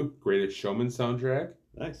 2, Greatest Showman soundtrack.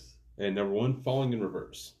 Nice. And number 1, Falling in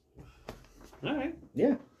Reverse. All right.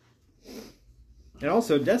 Yeah. And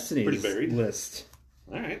also Destiny's Pretty varied. list.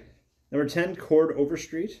 All right. Number 10, Chord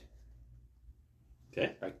Overstreet.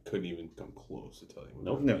 Okay. I couldn't even come close to tell you. What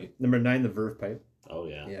Nope. that No. would be. Number 9, The Verve Pipe. Oh,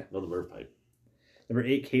 yeah. Yeah. Another Verve Pipe. Number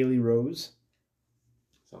 8, Kaylee Rose.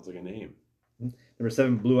 Sounds like a name. Number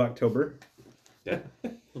 7, Blue October. Yeah.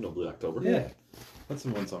 No Blue October. Yeah. That's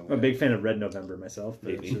the one song. I'm a big fan of Red November myself.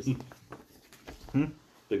 But Hate it's Me. just...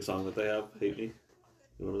 Big song that they have. Hate Me.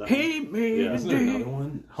 You remember that? Hate me. Yeah. Isn't there another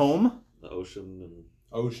one? Home. One? The Ocean and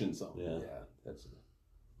Ocean song. Yeah. That's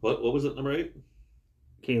what was it? Number 8?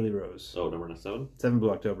 Kaylee Rose. Oh, number 7. 7,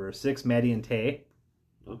 Blue October. 6, Maddie and Tay.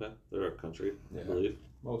 Okay, they're a country, Yeah. I believe.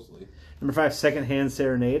 mostly. Number 5, Secondhand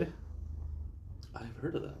Serenade. I've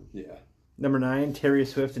heard of them. Yeah. Number 9, Terry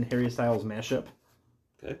Swift and Harry Styles mashup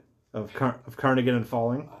Okay. of Cardigan and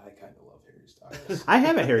Falling. I kind of love Harry Styles. I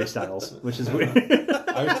have a Harry Styles, which is weird.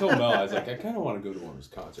 I told Mel, I was like, I kind of want to go to one of his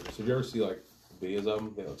concerts. If you ever see like videos of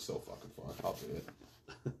them, they look so fucking fun. I'll do it.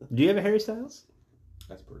 Do you have a Harry Styles?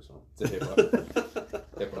 That's personal. It's a hip hop.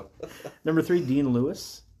 Hip hop. Number 3, Dean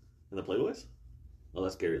Lewis. And the Playboys? Oh,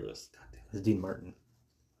 that's Gary Lewis. God damn It's Dean Martin.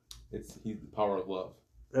 He's the power of love.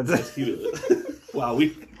 That's it. Wow,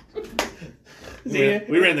 we he-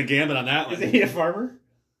 ran the gambit on that Is one. he a farmer?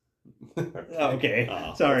 Oh, okay.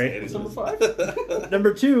 Oh, Sorry. that's Number 5.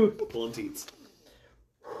 Number 2, Pulling teats.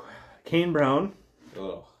 Kane Brown.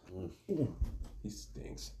 Oh, he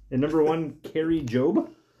stinks. And number 1, Carrie Job.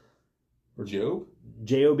 Or Job?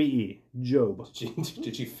 Jobe. Job.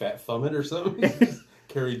 Did she fat thumb it or something?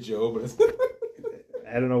 Carrie Job.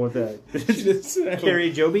 I don't know what that. She didn't say.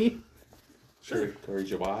 Carrie Joby. Sure. Carrie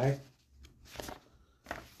Jobai.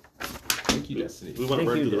 Thank you, Destiny. We want to Thank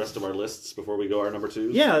burn you, through the Jess. rest of our lists before we go our number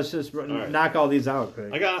 2s. Yeah, let's just right. knock all these out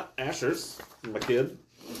quick. I got Asher's, my kid.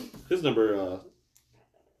 His number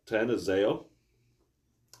 10 is Zayo.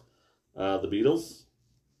 The Beatles,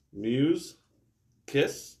 Muse,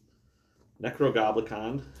 Kiss,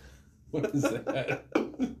 Necrogoblicon. What is that?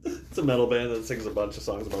 It's a metal band that sings a bunch of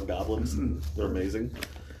songs about goblins. They're amazing.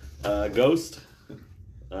 Ghost.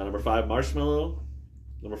 Number 5, Marshmallow.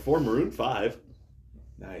 Number 4, Maroon 5.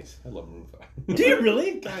 Nice. I love Maroon 5. Do you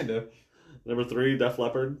really? Kind of. Number 3, Def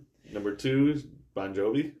Leppard. Number 2, Bon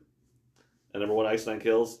Jovi. And number 1, Ice Nine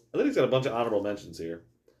Kills. I think he's got a bunch of honorable mentions here.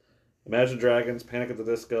 Imagine Dragons, Panic at the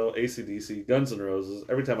Disco, AC/DC, Guns N' Roses,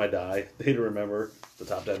 Every Time I Die, Day to Remember, the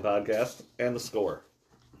Top 10 podcast, and The Score.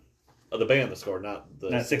 The band The Score, not the...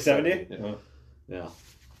 Not 670? Yeah. Yeah.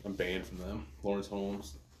 I'm banned from them. Lawrence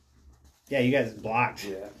Holmes. Yeah, you guys blocked.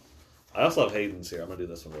 Yeah. I also have Hayden's here. I'm going to do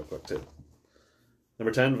this one real quick, too.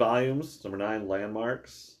 Number 10, Volumes. Number 9,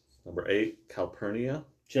 Landmarks. Number 8, Calpurnia.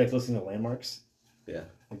 Do you like listening to Landmarks? Yeah,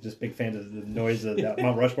 I'm just big fans of the noise that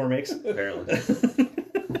Mount Rushmore makes. apparently.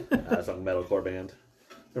 It's a metalcore band.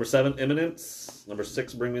 Number 7, Imminence. Number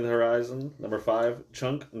 6, Bring Me the Horizon. Number 5,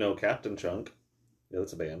 Chunk. No, Captain Chunk. Yeah,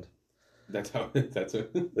 that's a band. That's how. That's it.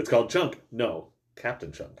 It's called Chunk. No,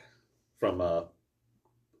 Captain Chunk. From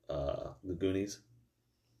the Goonies.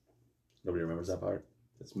 Nobody remembers that part.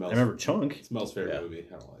 It's Mel's. I remember Chunk. It's Mel's favorite Yeah. movie.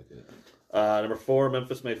 I don't like it. Number 4,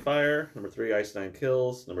 Memphis May Fire. Number 3, Ice Nine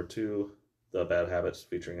Kills. Number 2, The Bad Habits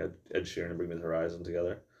featuring Ed Sheeran and Bring Me the Horizon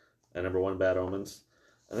together. And number 1, Bad Omens.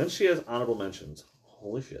 And then she has honorable mentions.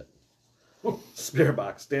 Holy shit. Spirit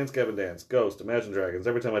Box, Dance Gavin Dance, Ghost, Imagine Dragons,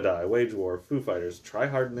 Every Time I Die, Wage War, Foo Fighters, Try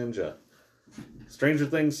Hard Ninja, Stranger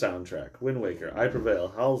Things soundtrack, Wind Waker, I Prevail,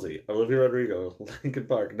 Halsey, Olivia Rodrigo, Linkin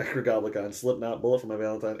Park, Necrogoblicon, Slipknot, Bullet for My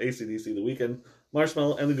Valentine, AC/DC, The Weeknd,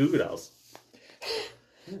 Marshmallow, and the Goo Goo Dolls.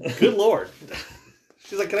 Good lord.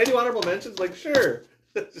 She's like, can I do honorable mentions? Like, sure.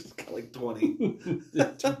 Just got like 20.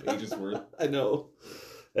 2 pages worth. I know.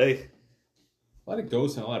 Hey. A lot of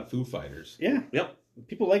Ghosts and a lot of Foo Fighters. Yeah. Yep.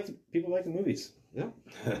 People like the movies. Yep.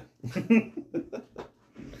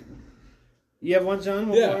 You have one, John?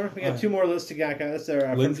 One Yeah. more? We got 2 more lists to go. That's our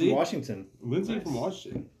friend Lindsay? from Washington. Lindsay Nice. from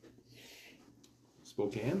Washington.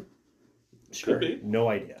 Spokane? Could be. No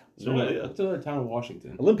idea. No idea. What's another town in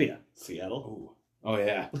Washington? Olympia. Seattle. Oh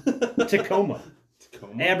yeah. Tacoma.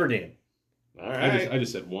 Tacoma. Aberdeen. All right. I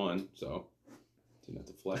just said 1, so didn't have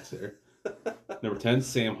to flex there. Number 10,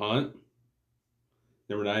 Sam Hunt.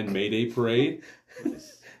 Number 9, Mayday Parade.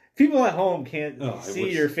 People at home can't Oh, I see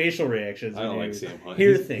wish- your facial reactions. I don't when like you Sam Hunt.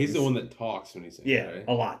 Hear he's, things. he's the one that talks when he sings. Yeah, Right?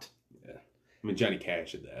 a lot. I mean, Johnny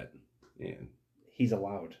Cash did that. And, He's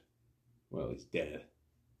allowed. well, he's dead.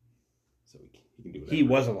 So he can do whatever. He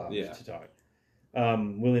was allowed Yeah. to talk.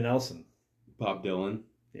 Willie Nelson. Bob Dylan.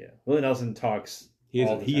 Yeah. Willie Nelson talks. He all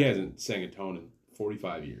hasn't, the he time. hasn't sang a tone in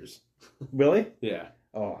 45 years. Willie? Yeah.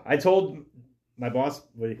 Oh, I told my boss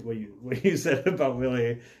what you said about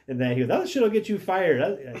Willie, and that he goes, "That shit'll get you fired."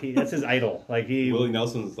 That's his idol. Like he. Willie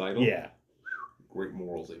Nelson's idol. Yeah. Great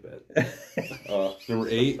morals, I bet. Number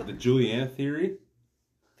 8, the Juliana Theory.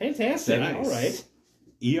 Fantastic. Nice. All right.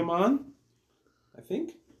 Eamon, I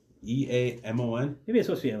think. Eamon. Maybe it's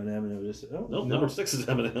supposed to be Eminem, and it was just. Oh, Nope, No. number 6 is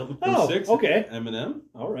Eminem. Oh, Number 6, okay. Eminem.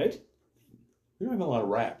 All right. We don't have a lot of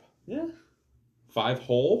rap. Yeah. 5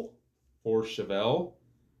 Hole. 4 Chevelle.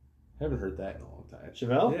 Haven't heard that in a long time.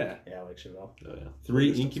 Chevelle? Yeah. Yeah, I like Chevelle. Oh, yeah.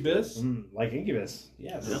 3 Incubus. Like Incubus.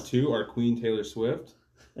 Yes. Yeah. 2 our Queen Taylor Swift.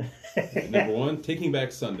 Number 1, Taking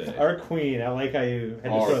Back Sunday. Our queen. I like how you had to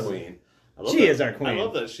Our throw that. Queen. I love She that. is our queen. I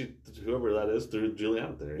love that whoever that is, threw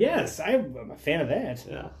Juliana there. Yes, I'm a fan of that.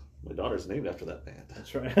 Yeah. My daughter's named after that band.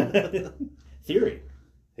 That's right. Theory.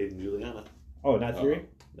 Hayden Juliana. Oh, not Theory?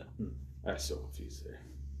 I was so confused there.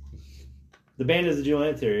 The band is the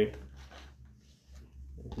Juliana Theory.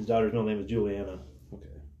 His daughter's middle name is Juliana.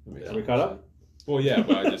 Okay. Are we caught up? Well, yeah,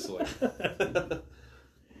 but I just like...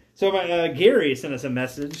 So Gary sent us a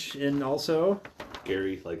message, and also...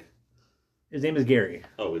 Gary, like... His name is Gary.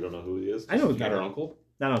 Oh, we don't know who he is? I know it's Not Gary. our uncle?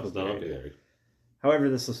 Not Uncle It's not Gary. Uncle Gary. However,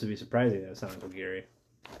 this list would be surprising that it's not Uncle Gary.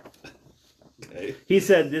 Okay. He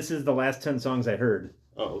said, this is the last 10 songs I heard.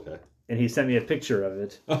 Oh, okay. And he sent me a picture of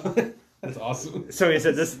it. That's awesome. So he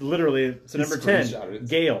said, this literally... So He number 10, screenshotted it.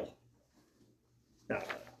 Gale. Let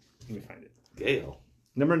me find it. Gale.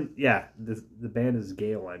 The band is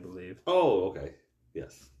Gale, I believe. Oh, okay.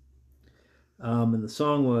 Yes. And the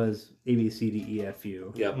song was A, B, C, D, E, F,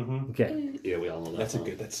 U. Yep. Okay. Yeah, we all know that. That's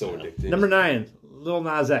song. that's so addictive. Number 9, Lil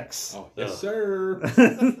Nas X. Oh, yes, Ugh.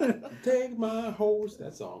 sir. Take my horse.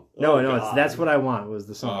 That song. No, Oh, it's God. That's What I Want was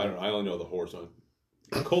the Oh, song. I don't know. I only know the horse one.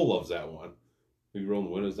 Cole loves that one. We rolling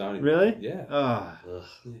the windows down. Really? Yeah. Ugh.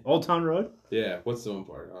 Old Town Road? Yeah. What's the one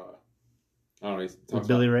part? I don't know. He With talks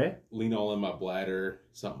Billy about Ray? lean all in my bladder.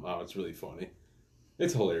 Something. Oh, it's really funny.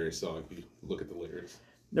 It's a hilarious song if you look at the lyrics.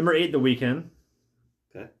 Number 8, The Weeknd.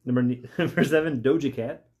 Okay. Number 7, Doja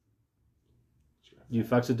Cat. You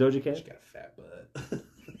fucks with Doja She Cat? got a fat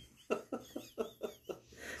butt.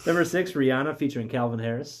 Number 6, Rihanna featuring Calvin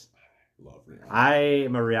Harris. Love Rihanna. I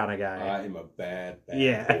am a Rihanna guy. I am a bad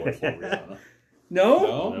Yeah. boy for Rihanna.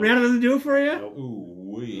 No? No. Rihanna doesn't do it for you? Nope.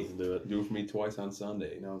 Ooh, wee. Doesn't do it. Do it for me twice on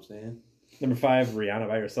Sunday. You know what I'm saying? Number 5, Rihanna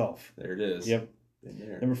by herself. There it is. Yep. Been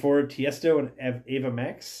there. Number 4, Tiesto and Ava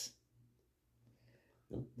Max.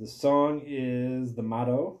 Nope. The song is The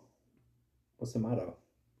Motto. What's The Motto?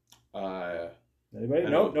 Anybody? I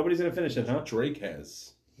No, know. nobody's going to finish it, huh? Drake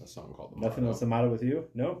has a song called The Nothing Motto. else The Motto with you?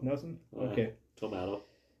 No? Nothing? Okay. Tomato.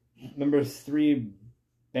 Number 3,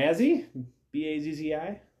 Bazzi.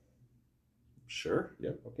 Bazzi. Sure.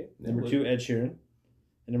 Okay. Yeah, Number look. 2, Ed Sheeran.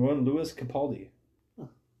 And number 1, Louis Capaldi.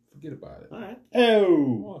 Forget about it. All right.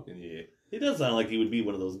 Oh! Fucking yeah. He does sound like he would be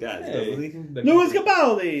one of those guys, Hey. doesn't he? Louis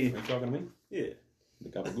Capaldi! Are you talking to me? Yeah. The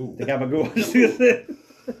Gabagoo. The Gabagoo.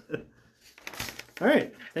 All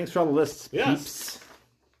right. Thanks for all the lists, Yes. peeps.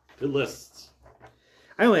 Good lists.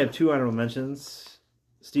 I only have 2 honorable mentions.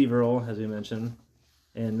 Steve Earle, as we mentioned,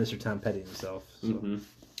 and Mr. Tom Petty himself. So. Mm-hmm.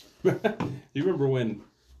 Do you remember when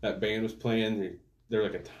that band was playing? They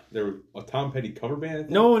were a Tom Petty cover band. I think?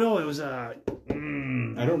 No, it was I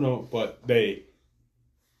don't know, but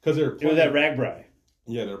because they were it playing, was at Ragbri.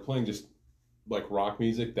 yeah, they're playing just like rock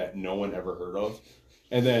music that no one ever heard of.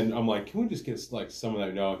 And then I'm like, can we just get like someone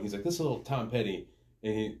I know? And he's like, this is a little Tom Petty.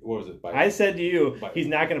 And he, what was it? I said to you, But- he's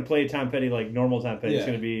not going to play Tom Petty like normal Tom Petty. It's Yeah.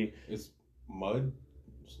 going to be It's Mud.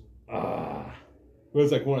 uh, It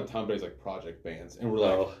was like one of Tom Petty's like project bands, and we're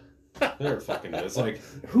like, Oh. they're fucking. It's like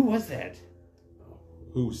who was that?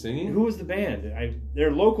 who singing? Who was the band? They're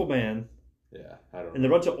a local band, Yeah, I don't and know.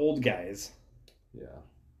 they're a bunch of old guys. Yeah,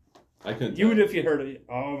 I couldn't. You would tell. if you heard it.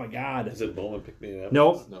 Oh my God! Is it Bowman Pick Me Up?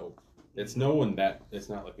 Nope. No, it's no one that. It's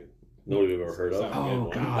not like a. Nobody we've ever heard It's of. not a good Oh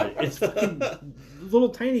one. God! It's fucking little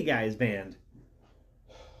tiny guys band.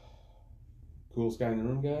 Coolest guy in the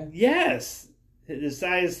room guy. Yes, his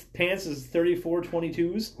size pants is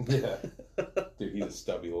 34-22s. Yeah, dude, he's a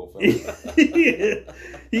stubby little fella.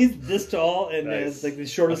 He's this tall and Nice. has like the I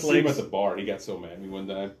shortest seen him legs. at the bar. He got so mad at me one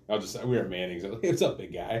time. We were at Manning's. I was like, "What's up,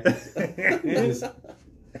 big guy?" Just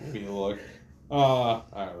give me a look. I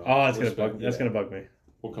don't know. Oh, that's gonna Respect- bug. That's yeah. gonna bug me.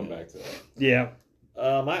 We'll come back to that. Yeah.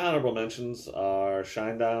 My honorable mentions are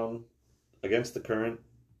Shinedown, Against the Current,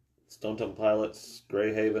 Stone Temple Pilots,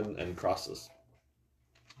 Grey Haven, and Crosses.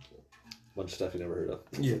 Bunch of stuff you never heard of.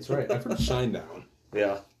 Yeah, that's right. I've heard Shinedown.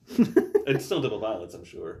 Yeah. And Stone Temple Pilots, I'm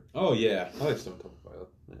sure. Oh yeah, I like Stone Temple Pilot.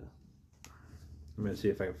 I'm gonna see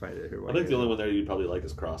if I can find it here. I think the only one there you'd probably like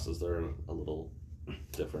is Crosses. They're a little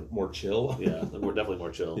different. More chill. Yeah, they're definitely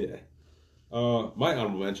more chill. Yeah. My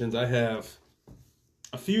honorable mentions, I have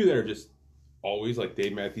a few that are just always like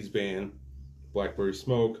Dave Matthews Band, Blackberry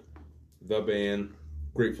Smoke, The Band,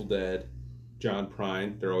 Grateful Dead, John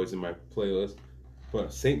Prine. They're always in my playlist.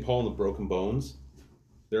 But St. Paul and the Broken Bones,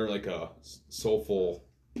 they're like a soulful,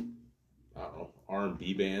 I don't know,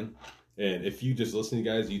 R&B band. And if you just listen to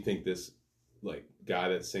guys, you think this like guy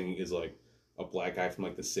that's singing is like a black guy from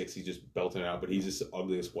like the 60s just belting it out, but he's just the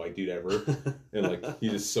ugliest white dude ever. And like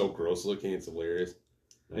he's just so gross looking, it's hilarious.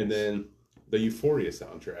 Nice. And then the Euphoria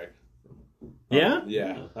soundtrack. Yeah?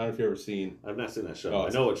 Yeah. I don't know if you've ever seen. I've not seen that show. Oh, I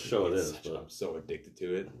know what show it it's is, such- but I'm so addicted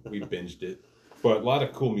to it. We binged it, but a lot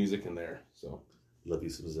of cool music in there. So love you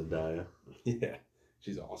some Zendaya. yeah,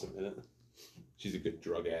 she's awesome in it. She's a good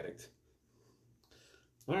drug addict.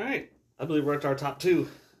 All right. I believe we're at our top 2.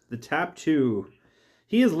 the top 2.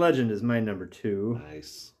 He Is Legend is my number 2.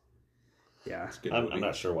 Nice. Yeah. Good I'm movie.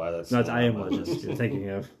 not sure why that's. No, it's not I Am on my Legend list. you're thinking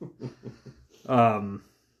of.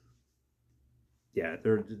 Yeah,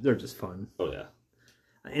 they're just fun. Oh yeah.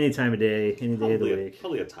 Any time of day, any day of the week.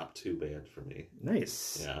 Probably a top 2 band for me.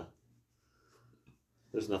 Nice. Yeah.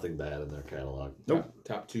 There's nothing bad in their catalog. Nope.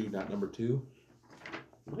 Top 2, not number 2.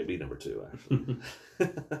 Might be number 2 actually.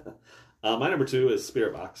 My number 2 is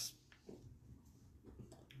Spirit Box.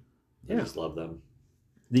 I Yeah. just love them.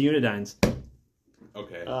 The Unidynes.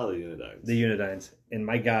 Okay. Oh, the Unidynes. The Unidynes. And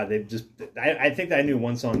my God, they've just... I think I knew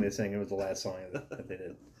one song they sang. It was the last song that they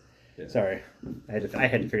did. Yeah. Sorry. I had to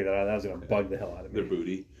figure that out. That was going to bug the hell out of Their me.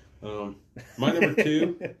 booty. My number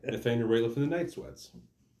 2, Nathaniel Rateliff and the Night Sweats.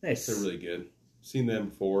 Nice. They're really good. Seen them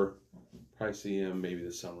before. Probably see them maybe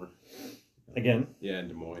this summer. Again, Yeah, in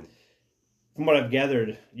Des Moines. from what I've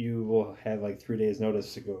gathered, you will have like 3 days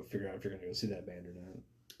notice to go figure out if you're going to go see that band or not.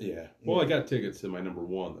 Yeah. Well, I got tickets to my number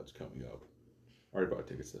 1 that's coming up. I already bought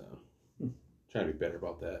tickets to them. Trying to be better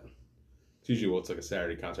about that. It's usually, it's like a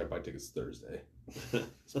Saturday concert. I buy tickets Thursday.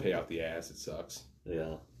 Just pay out the ass. It sucks.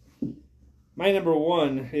 Yeah. My number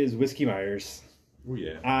 1 is Whiskey Myers. Oh,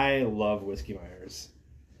 yeah. I love Whiskey Myers.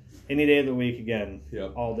 Any day of the week, again.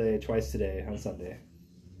 Yep. All day, twice today, on Sunday.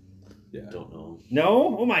 Yeah. Don't know.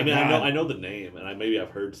 No? Oh my I mean, God. I know the name, and maybe I've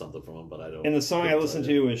heard something from them, but I don't. And the song I couldn't listened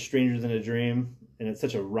tell you. to is Stranger Than a Dream, and it's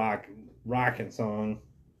such a rocking song.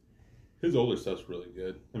 His older stuff's really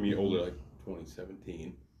good. I mean, older, like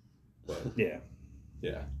 2017. But, Yeah.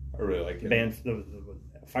 yeah. I really like The him. band, the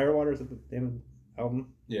Firewater is the name of the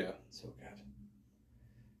album? Yeah. So good.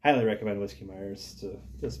 Highly recommend Whiskey Myers to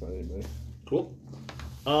just about anybody. Cool.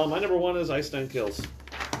 My number 1 is Ice Nine Kills.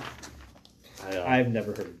 I've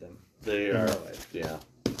never heard of them. They in are, my life. yeah.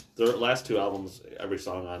 Their last 2 albums, every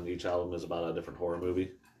song on each album is about a different horror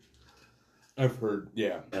movie. I've heard,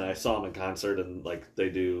 yeah. And I saw them in concert, and like they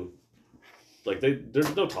do, like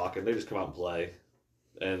there's no talking. They just come out and play,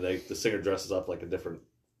 and the singer dresses up like a different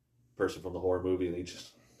person from the horror movie, and each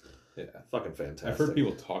Yeah. fucking fantastic. I've heard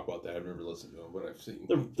people talk about that. I've never listened to them, but I've seen.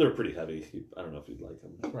 They're pretty heavy. I don't know if you'd like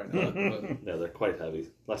them. Right now. But Yeah, they're quite heavy.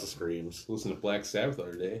 Lots of screams. listen to Black Sabbath the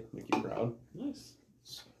other day. Make you proud. Nice.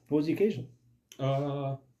 What was the occasion?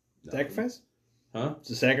 Uh, Sacrifice? Huh? It's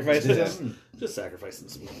a sacrifice to Yeah. them? Just sacrificing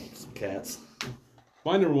some cats.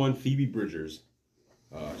 My number 1, Phoebe Bridgers.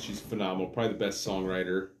 She's phenomenal. Probably the best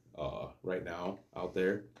songwriter right now out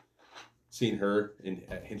there. Seen her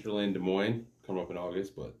at Hinterland, Des Moines, coming up in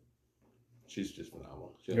August, but she's just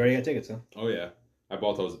phenomenal. You already got tickets, huh? Oh, yeah. I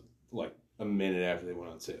bought those like a minute after they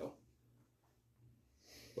went on sale.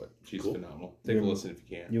 But she's Cool. phenomenal. Take a listen if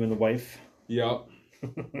you can. You and the wife? Yep.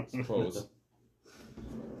 Suppose.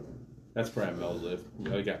 That's probably Mel live.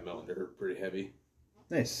 I got Mel under her pretty heavy.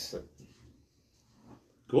 Nice.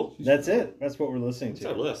 Cool. That's it. That's what we're listening That's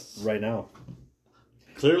our to list. right now.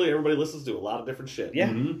 Clearly, everybody listens to a lot of different shit. Yeah.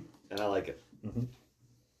 Mm-hmm. And I like it.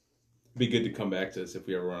 Be good to come back to this if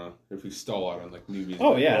we ever if we stall out on like new music.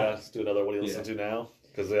 Oh, yeah. Let's do another what do you listen to now?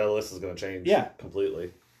 Because the other list is going to change Yeah.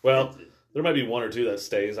 completely. Well, there might be 1 or 2 that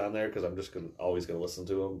stays on there because I'm just always going to listen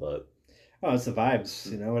to them. But Oh, it's the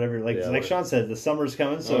vibes, you know, whatever. Like Yeah, like what- Sean said, the summer's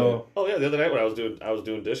coming, so oh yeah, the other night when I was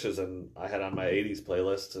doing dishes and I had on my '80s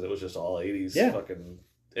playlist and it was just all '80s Yeah. fucking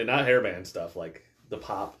and not hairband stuff like the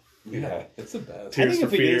pop. Yeah, it's the best. Tears think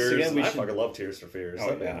for if we do this Fears. again, we I should- fucking love Tears for Fears. Oh,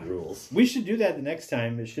 That band yeah. rules. we should do that the next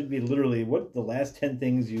time. It should be literally what the last 10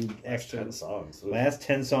 things you That's actually 10 songs. last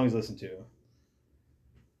 10 songs listened to.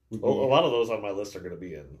 A lot of those on my list are going to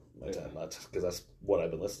be in my 10, because that's what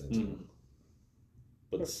I've been listening to. Mm.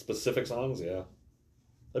 But specific songs, yeah,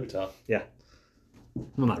 that'd be tough.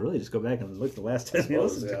 Well, not really. Just go back and look at the last 10 you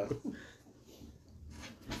Suppose, listened to.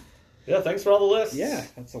 Yeah, thanks for all the lists. Yeah,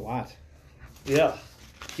 that's a lot. Yeah.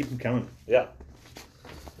 Keep them coming. Yeah.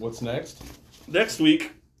 What's next? Next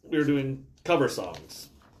week, we're doing cover songs.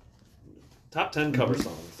 Top 10 cover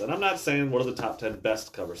songs. And I'm not saying what are the top 10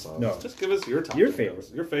 best cover songs. No. Just give us your top Your 10 favorite.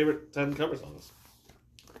 covers- your favorite 10 cover songs.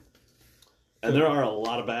 And there are a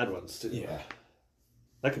lot of bad ones, too. Yeah.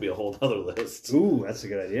 That could be a whole other list. Ooh, that's a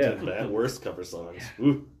good 10 idea. bad, worst cover songs.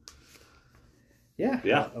 Ooh. Yeah.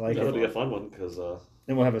 Yeah, I like that'll it. be a fun one, because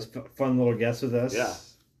And we'll have a fun little guest with us. Yeah.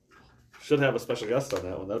 should have a special guest on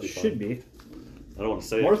that one. That'd be fun. Should be. I don't want to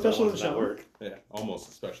say More it 'cause I special want than it to Sean. work. Yeah, almost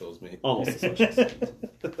as special as me. Almost as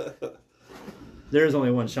special. There is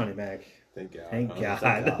only one Shawnee Mac. Thank God. Thank huh?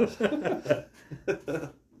 God.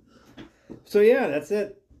 So yeah, that's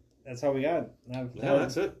it. That's all we got. Yeah,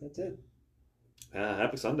 that's it. That's it.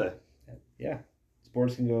 Happy Sunday. Yeah. It's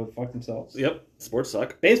sports can go fuck themselves. Yep. Sports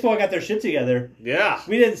suck. Baseball got their shit together. Yeah.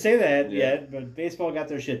 We didn't say that yet, but baseball got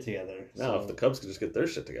their shit together. Now, if the Cubs could just get their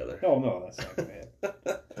shit together. Oh, no, that's not going to happen.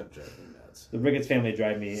 That drives me nuts. The Ricketts family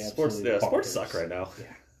drive me Sports, absolutely sports bonkers. suck right now.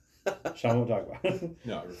 Sean won't talk about it.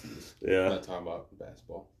 No, I refuse. Yeah. I'm not talking about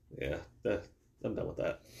basketball. Yeah. I'm done with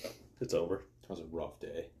that. It's over. It was a rough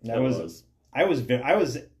day. I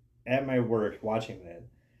was at my work watching that,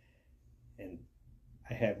 and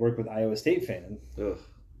I had work with Iowa State fan, Ugh.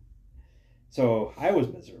 so I was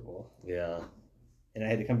miserable, Yeah. and I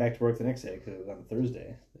had to come back to work the next day because it was on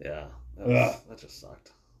Thursday. Yeah. Ugh. That just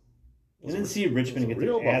sucked. And then see Richmond get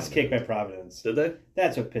real their ass bummer, kicked by man. Providence. Did they?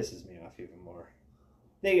 That's what pisses me off even more.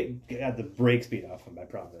 They got the brakes beat off them by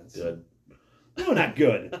Providence. Good. No, not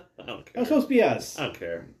good. I don't care. That was supposed to be us. I don't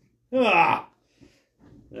care. Ah!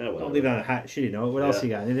 Yeah, Don't leave it on a hot, shitty note. What else you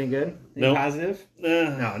got? Anything good? Anything Nope. positive?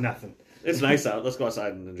 No. No, nothing. It's nice out. Let's go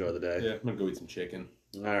outside and enjoy the day. Yeah, I'm gonna go eat some chicken.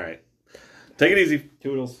 All right. Take it easy.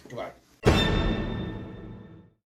 Toodles. Goodbye.